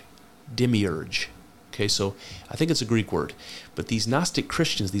demiurge. Demiurge. Okay, so I think it's a Greek word. But these Gnostic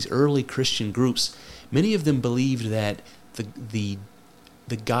Christians, these early Christian groups, many of them believed that the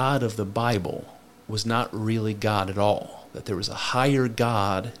God of the Bible was not really God at all, that there was a higher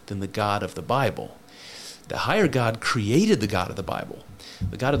God than the God of the Bible. The higher God created the God of the Bible.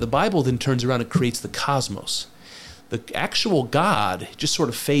 The God of the Bible then turns around and creates the cosmos. The actual God just sort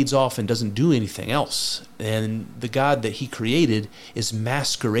of fades off and doesn't do anything else. And the God that he created is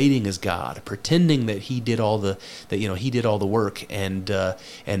masquerading as God, pretending that he did all the work and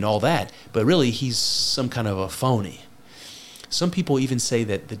all that. But really, he's some kind of a phony. Some people even say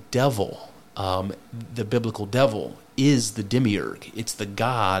that the devil, the biblical devil, is the demiurge. It's the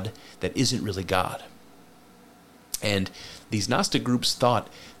God that isn't really God. And these Gnostic groups thought,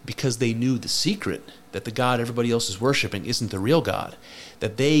 because they knew the secret, that the God everybody else is worshiping isn't the real God,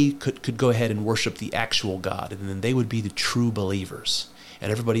 that they could go ahead and worship the actual God, and then they would be the true believers.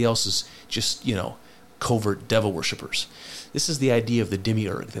 And everybody else is just, covert devil worshippers. This is the idea of the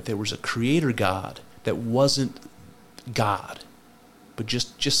demiurge, that there was a creator God that wasn't God, but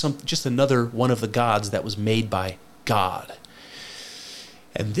just another one of the gods that was made by God.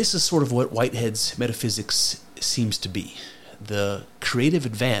 And this is sort of what Whitehead's metaphysics seems to be. The creative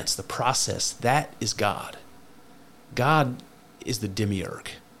advance, the process, that is God. God is the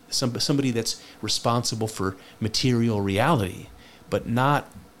demiurge, somebody that's responsible for material reality, but not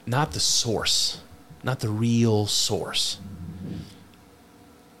the source, not the real source.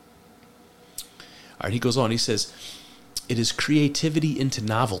 All right, he goes on, he says, it is creativity into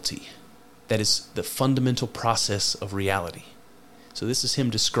novelty that is the fundamental process of reality. So this is him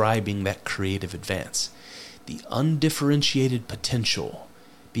describing that creative advance. The undifferentiated potential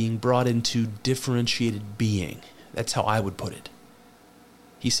being brought into differentiated being. That's how I would put it.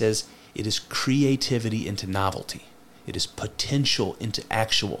 He says it is creativity into novelty. It is potential into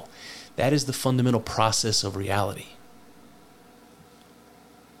actual. That is the fundamental process of reality.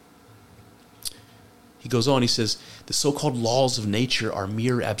 He goes on, he says, the so-called laws of nature are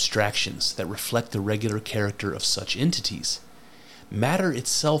mere abstractions that reflect the regular character of such entities. Matter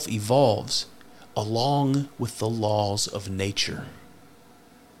itself evolves along with the laws of nature.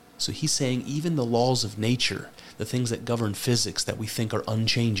 So he's saying even the laws of nature, the things that govern physics that we think are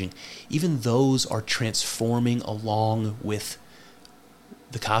unchanging, even those are transforming along with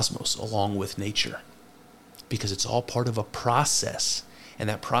the cosmos, along with nature, because it's all part of a process, and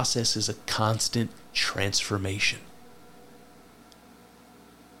that process is a constant transformation.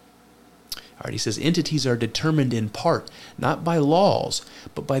 All right, he says, entities are determined in part not by laws,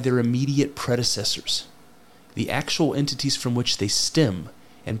 but by their immediate predecessors, the actual entities from which they stem,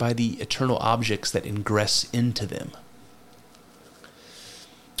 and by the eternal objects that ingress into them.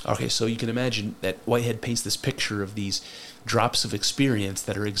 Okay, so you can imagine that Whitehead paints this picture of these drops of experience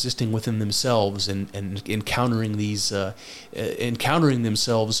that are existing within themselves and encountering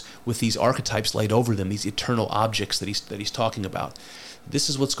themselves with these archetypes laid over them, these eternal objects that he's talking about. This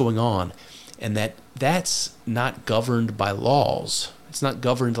is what's going on. And that's not governed by laws. It's not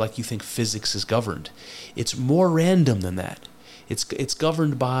governed like you think physics is governed. It's more random than that. It's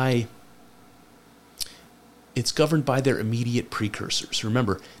governed by their immediate precursors.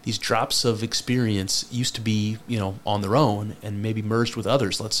 Remember, these drops of experience used to be, on their own and maybe merged with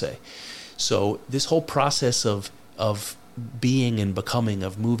others, let's say. So this whole process of being and becoming,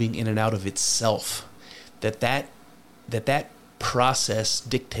 of moving in and out of itself, that process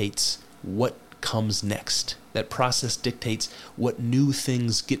dictates what comes next. That process dictates what new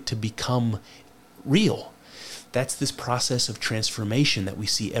things get to become real. That's this process of transformation that we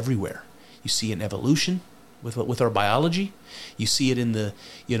see everywhere. You see in evolution with our biology. You see it in the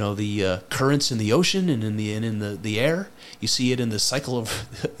currents in the ocean and in the air. You see it in the cycle of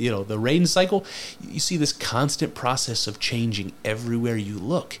the rain cycle. You see this constant process of changing everywhere you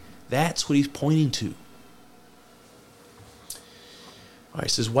look. That's what he's pointing to. All right,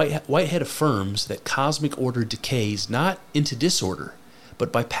 it says Whitehead affirms that cosmic order decays not into disorder,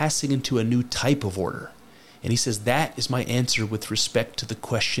 but by passing into a new type of order. And he says that is my answer with respect to the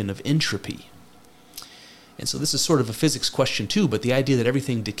question of entropy. And so this is sort of a physics question too, but the idea that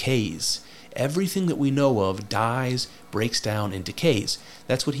everything decays, everything that we know of dies, breaks down, and decays.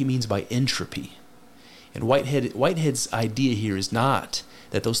 That's what he means by entropy. And Whitehead's idea here is not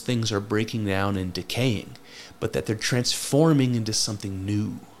that those things are breaking down and decaying, but that they're transforming into something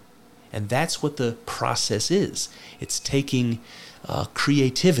new. And that's what the process is. It's taking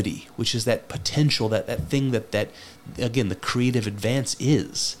creativity, which is that potential, that thing that again, the creative advance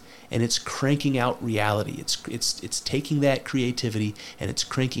is, and it's cranking out reality. It's taking that creativity and it's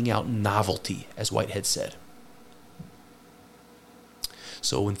cranking out novelty, as Whitehead said.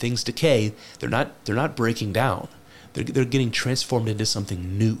 So when things decay, they're not breaking down. They're getting transformed into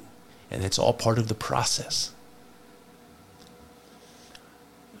something new, and it's all part of the process.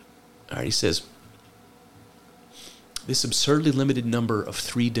 All right, he says, this absurdly limited number of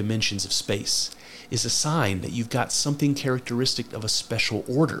 3 dimensions of space is a sign that you've got something characteristic of a special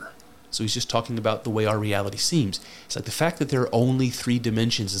order. So he's just talking about the way our reality seems. It's like the fact that there are only 3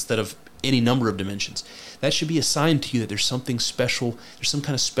 dimensions instead of any number of dimensions. That should be a sign to you that there's something special, there's some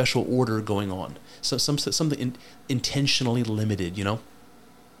kind of special order going on. Something intentionally limited,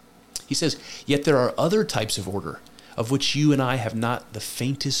 He says, yet there are other types of order of which you and I have not the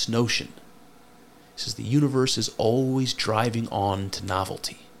faintest notion. He says the universe is always driving on to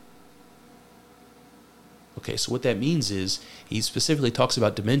novelty. Okay, so what that means is, he specifically talks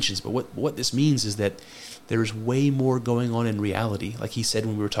about dimensions, but what this means is that there's way more going on in reality, like he said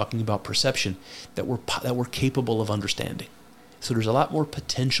when we were talking about perception, that we're capable of understanding. So there's a lot more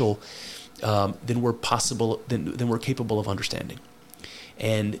potential than we're capable of understanding.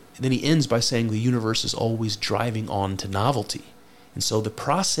 And then he ends by saying the universe is always driving on to novelty. And so the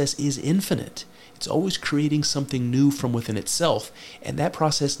process is infinite. It's always creating something new from within itself, and that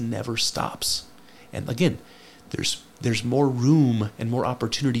process never stops. And again, there's more room and more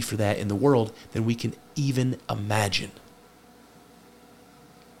opportunity for that in the world than we can even imagine.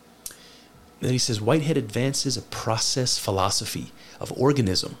 Then he says, Whitehead advances a process philosophy of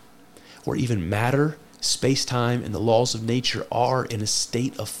organism, where even matter, space-time, and the laws of nature are in a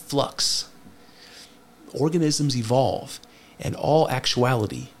state of flux. Organisms evolve, and all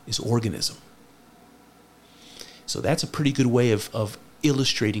actuality is organism. So that's a pretty good way of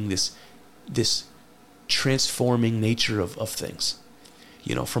illustrating this transforming nature of things.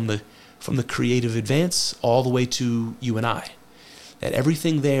 You know, from the creative advance all the way to you and I. That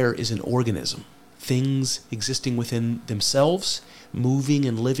everything there is an organism. Things existing within themselves, moving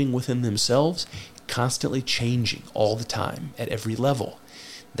and living within themselves, constantly changing all the time at every level.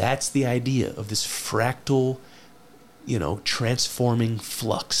 That's the idea of this fractal, transforming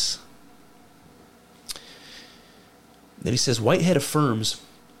flux. Then he says, Whitehead affirms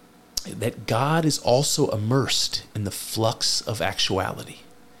that God is also immersed in the flux of actuality.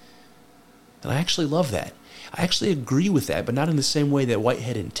 And I actually love that. I actually agree with that, but not in the same way that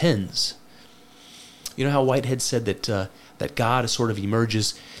Whitehead intends. You know how Whitehead said that God sort of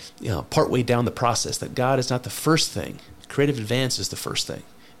emerges, partway down the process, that God is not the first thing. Creative advance is the first thing.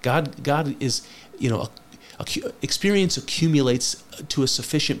 God is, experience accumulates to a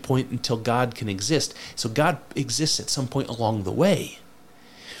sufficient point until God can exist. So God exists at some point along the way.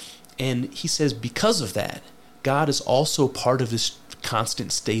 And he says because of that, God is also part of this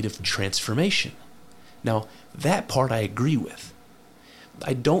constant state of transformation. Now, that part I agree with.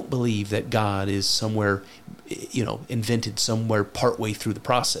 I don't believe that God is somewhere, invented somewhere partway through the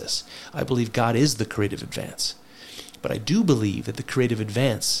process. I believe God is the creative advance. But I do believe that the creative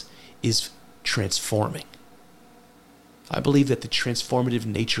advance is transforming. I believe that the transformative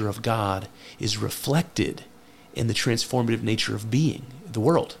nature of God is reflected in the transformative nature of being, the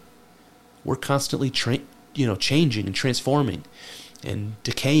world. We're constantly changing and transforming and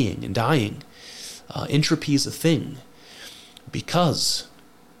decaying and dying. Entropy is a thing because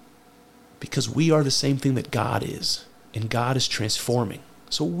we are the same thing that God is, and God is transforming.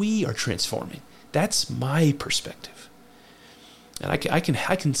 So we are transforming. That's my perspective. And I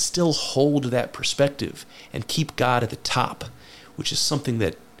can still hold that perspective and keep God at the top, which is something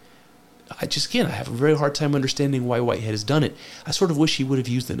that I have a very hard time understanding why Whitehead has done it. I sort of wish he would have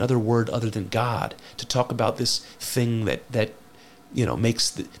used another word other than God to talk about this thing that makes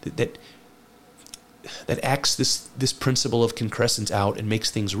that acts this principle of concrescence out and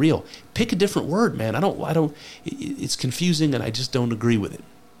makes things real. Pick a different word, man. I don't. It's confusing, and I just don't agree with it.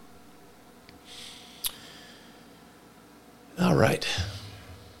 All right.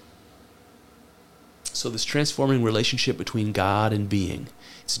 So this transforming relationship between God and being,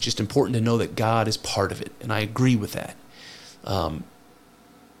 it's just important to know that God is part of it, and I agree with that.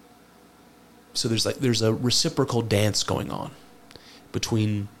 So there's a reciprocal dance going on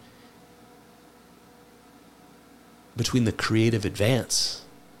between the creative advance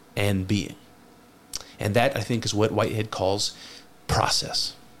and being. And that, I think, is what Whitehead calls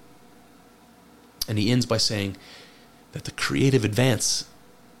process. And he ends by saying that the creative advance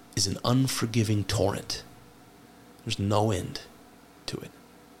is an unforgiving torrent. There's no end to it.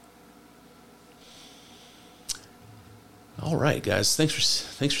 All right, guys. Thanks for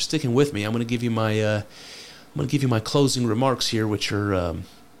sticking with me. I'm going to give you my closing remarks here, which are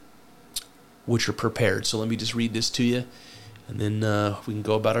prepared. So let me just read this to you, and then we can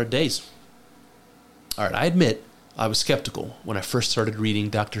go about our days. All right. I admit I was skeptical when I first started reading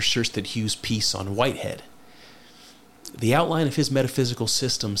Dr. Shersted Hughes' piece on Whitehead. The outline of his metaphysical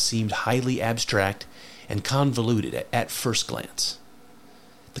system seemed highly abstract and convoluted at first glance.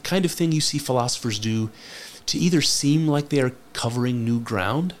 The kind of thing you see philosophers do to either seem like they are covering new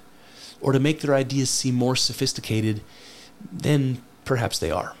ground or to make their ideas seem more sophisticated than perhaps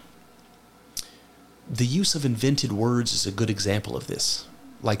they are. The use of invented words is a good example of this,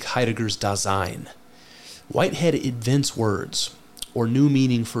 like Heidegger's Dasein. Whitehead invents words, or new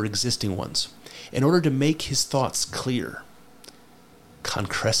meaning for existing ones, in order to make his thoughts clear.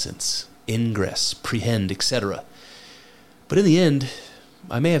 Concrescence, ingress, prehend, etc. But in the end,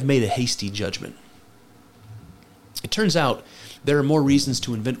 I may have made a hasty judgment. It turns out there are more reasons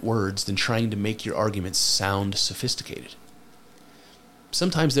to invent words than trying to make your arguments sound sophisticated.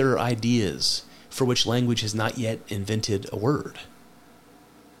 Sometimes there are ideas for which language has not yet invented a word.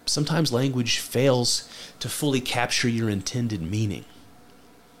 Sometimes language fails to fully capture your intended meaning.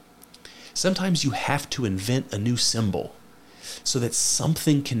 Sometimes you have to invent a new symbol so that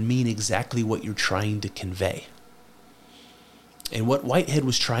something can mean exactly what you're trying to convey. And what Whitehead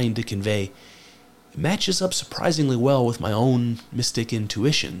was trying to convey matches up surprisingly well with my own mystic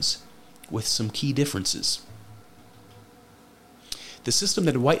intuitions, with some key differences. The system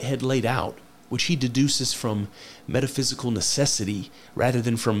that Whitehead laid out, which he deduces from metaphysical necessity rather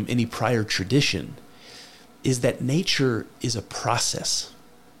than from any prior tradition, is that nature is a process.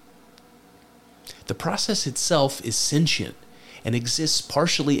 The process itself is sentient and exists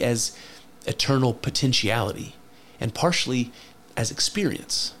partially as eternal potentiality and partially as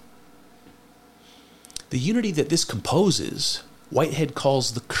experience. The unity that this composes, Whitehead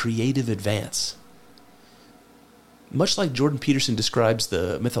calls the creative advance. Much like Jordan Peterson describes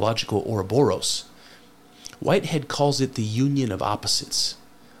the mythological Ouroboros, Whitehead calls it the union of opposites,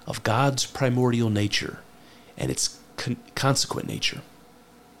 of God's primordial nature and its consequent nature,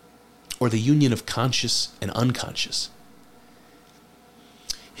 or the union of conscious and unconscious.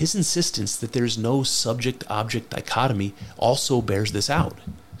 His insistence that there is no subject-object dichotomy also bears this out.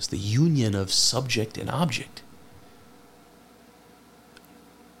 It's the union of subject and object.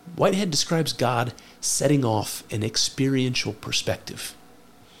 Whitehead describes God setting off an experiential perspective,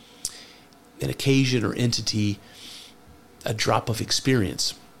 an occasion or entity, a drop of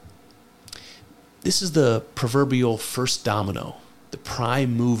experience. This is the proverbial first domino, the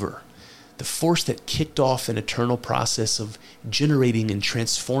prime mover, the force that kicked off an eternal process of generating and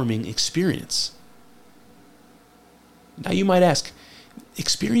transforming experience. Now you might ask,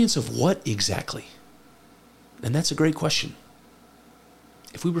 experience of what exactly? And that's a great question.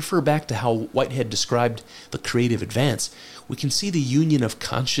 If we refer back to how Whitehead described the creative advance, we can see the union of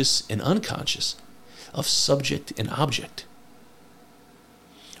conscious and unconscious, of subject and object.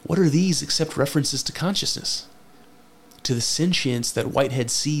 What are these except references to consciousness, to the sentience that Whitehead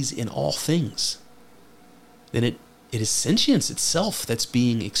sees in all things? Then it is sentience itself that's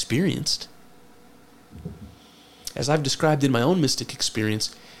being experienced. As I've described in my own mystic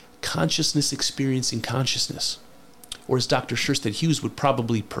experience, consciousness experiencing consciousness, or as Dr. Sherstead Hughes would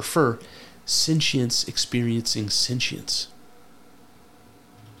probably prefer, sentience experiencing sentience.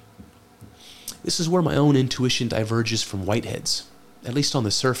 This is where my own intuition diverges from Whitehead's, at least on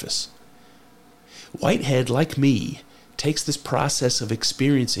the surface. Whitehead, like me, takes this process of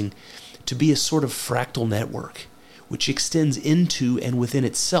experiencing to be a sort of fractal network, which extends into and within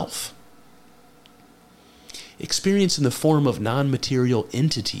itself. Experience in the form of non-material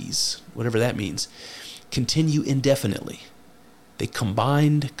entities, whatever that means, continue indefinitely. They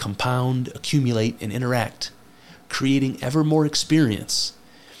combine, compound, accumulate, and interact, creating ever more experience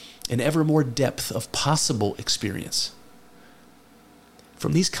and ever more depth of possible experience.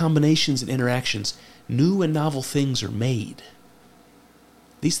 From these combinations and interactions, new and novel things are made.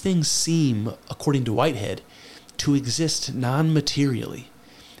 These things seem, according to Whitehead, to exist non-materially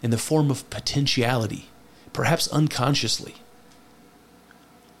in the form of potentiality, perhaps unconsciously.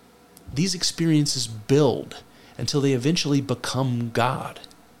 These experiences build until they eventually become God.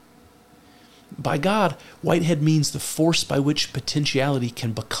 By God, Whitehead means the force by which potentiality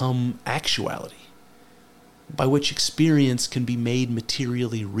can become actuality, by which experience can be made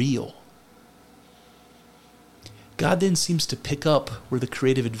materially real. God then seems to pick up where the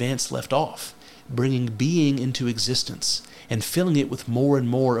creative advance left off, bringing being into existence and filling it with more and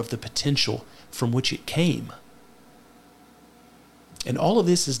more of the potential from which it came. And all of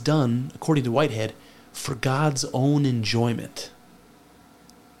this is done, according to Whitehead, for God's own enjoyment.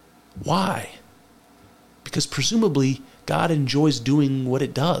 Why? Because presumably God enjoys doing what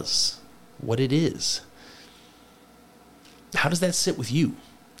it does, what it is. How does that sit with you?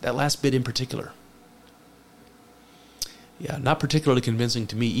 That last bit in particular. Yeah, not particularly convincing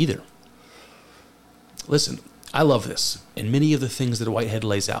to me either. Listen, I love this, and many of the things that Whitehead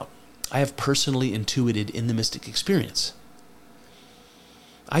lays out, I have personally intuited in the mystic experience.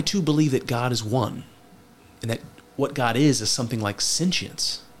 I too believe that God is one, and that what God is something like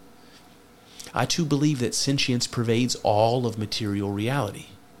sentience. I too believe that sentience pervades all of material reality.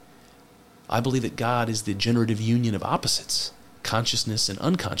 I believe that God is the generative union of opposites, consciousness and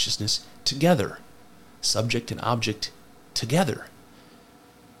unconsciousness together, subject and object together.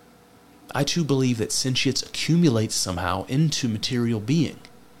 I too believe that sentience accumulates somehow into material being,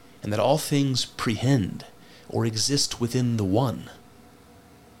 and that all things prehend or exist within the one.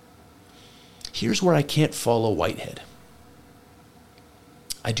 Here's where I can't follow Whitehead.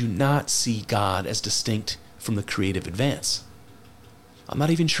 I do not see God as distinct from the creative advance. I'm not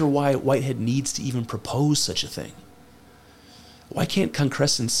even sure why Whitehead needs to even propose such a thing. Why can't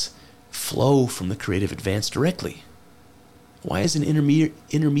concrescence flow from the creative advance directly? Why is an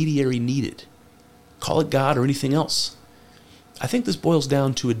intermediary needed? Call it God or anything else. I think this boils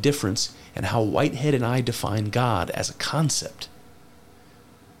down to a difference in how Whitehead and I define God as a concept.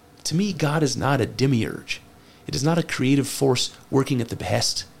 To me, God is not a demiurge. It is not a creative force working at the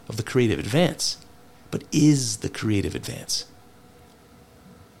behest of the creative advance, but is the creative advance.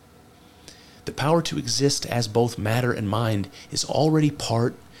 The power to exist as both matter and mind is already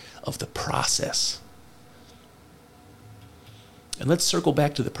part of the process. And let's circle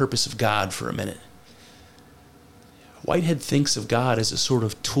back to the purpose of God for a minute. Whitehead thinks of God as a sort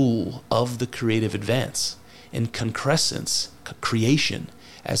of tool of the creative advance, and concrescence, creation,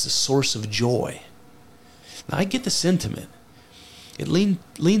 as a source of joy. Now, I get the sentiment. It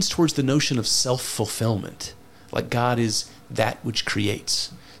leans towards the notion of self-fulfillment, like God is that which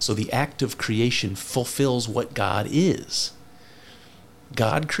creates. So the act of creation fulfills what God is.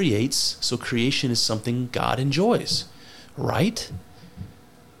 God creates, so creation is something God enjoys, right?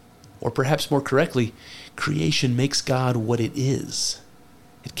 Or perhaps more correctly, creation makes God what it is.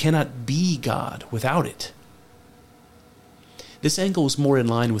 It cannot be God without it. This angle is more in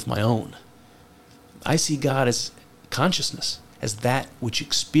line with my own. I see God as consciousness, as that which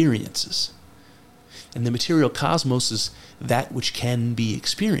experiences. And the material cosmos is that which can be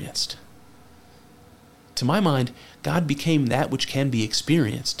experienced. To my mind, God became that which can be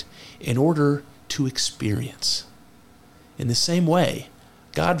experienced in order to experience. In the same way,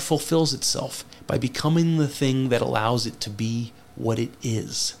 God fulfills itself by becoming the thing that allows it to be what it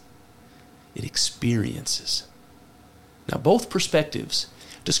is. It experiences. Now, both perspectives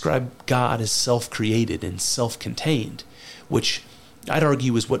describe God as self-created and self-contained, which I'd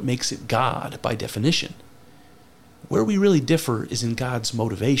argue is what makes it God by definition. Where we really differ is in God's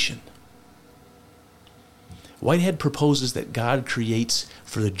motivation. Whitehead proposes that God creates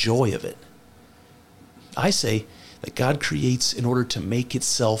for the joy of it. I say that God creates in order to make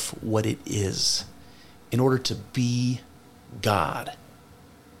itself what it is, in order to be God.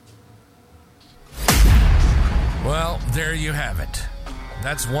 Well, there you have it.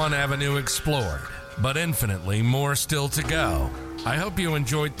 That's one avenue explored, but infinitely more still to go. I hope you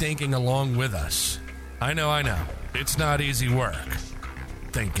enjoyed thinking along with us. I know. It's not easy work.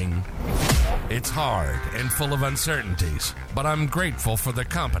 Thinking. It's hard and full of uncertainties, but I'm grateful for the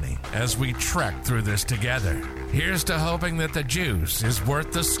company as we trek through this together. Here's to hoping that the juice is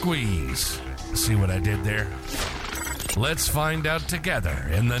worth the squeeze. See what I did there? Let's find out together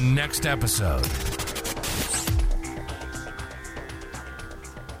in the next episode.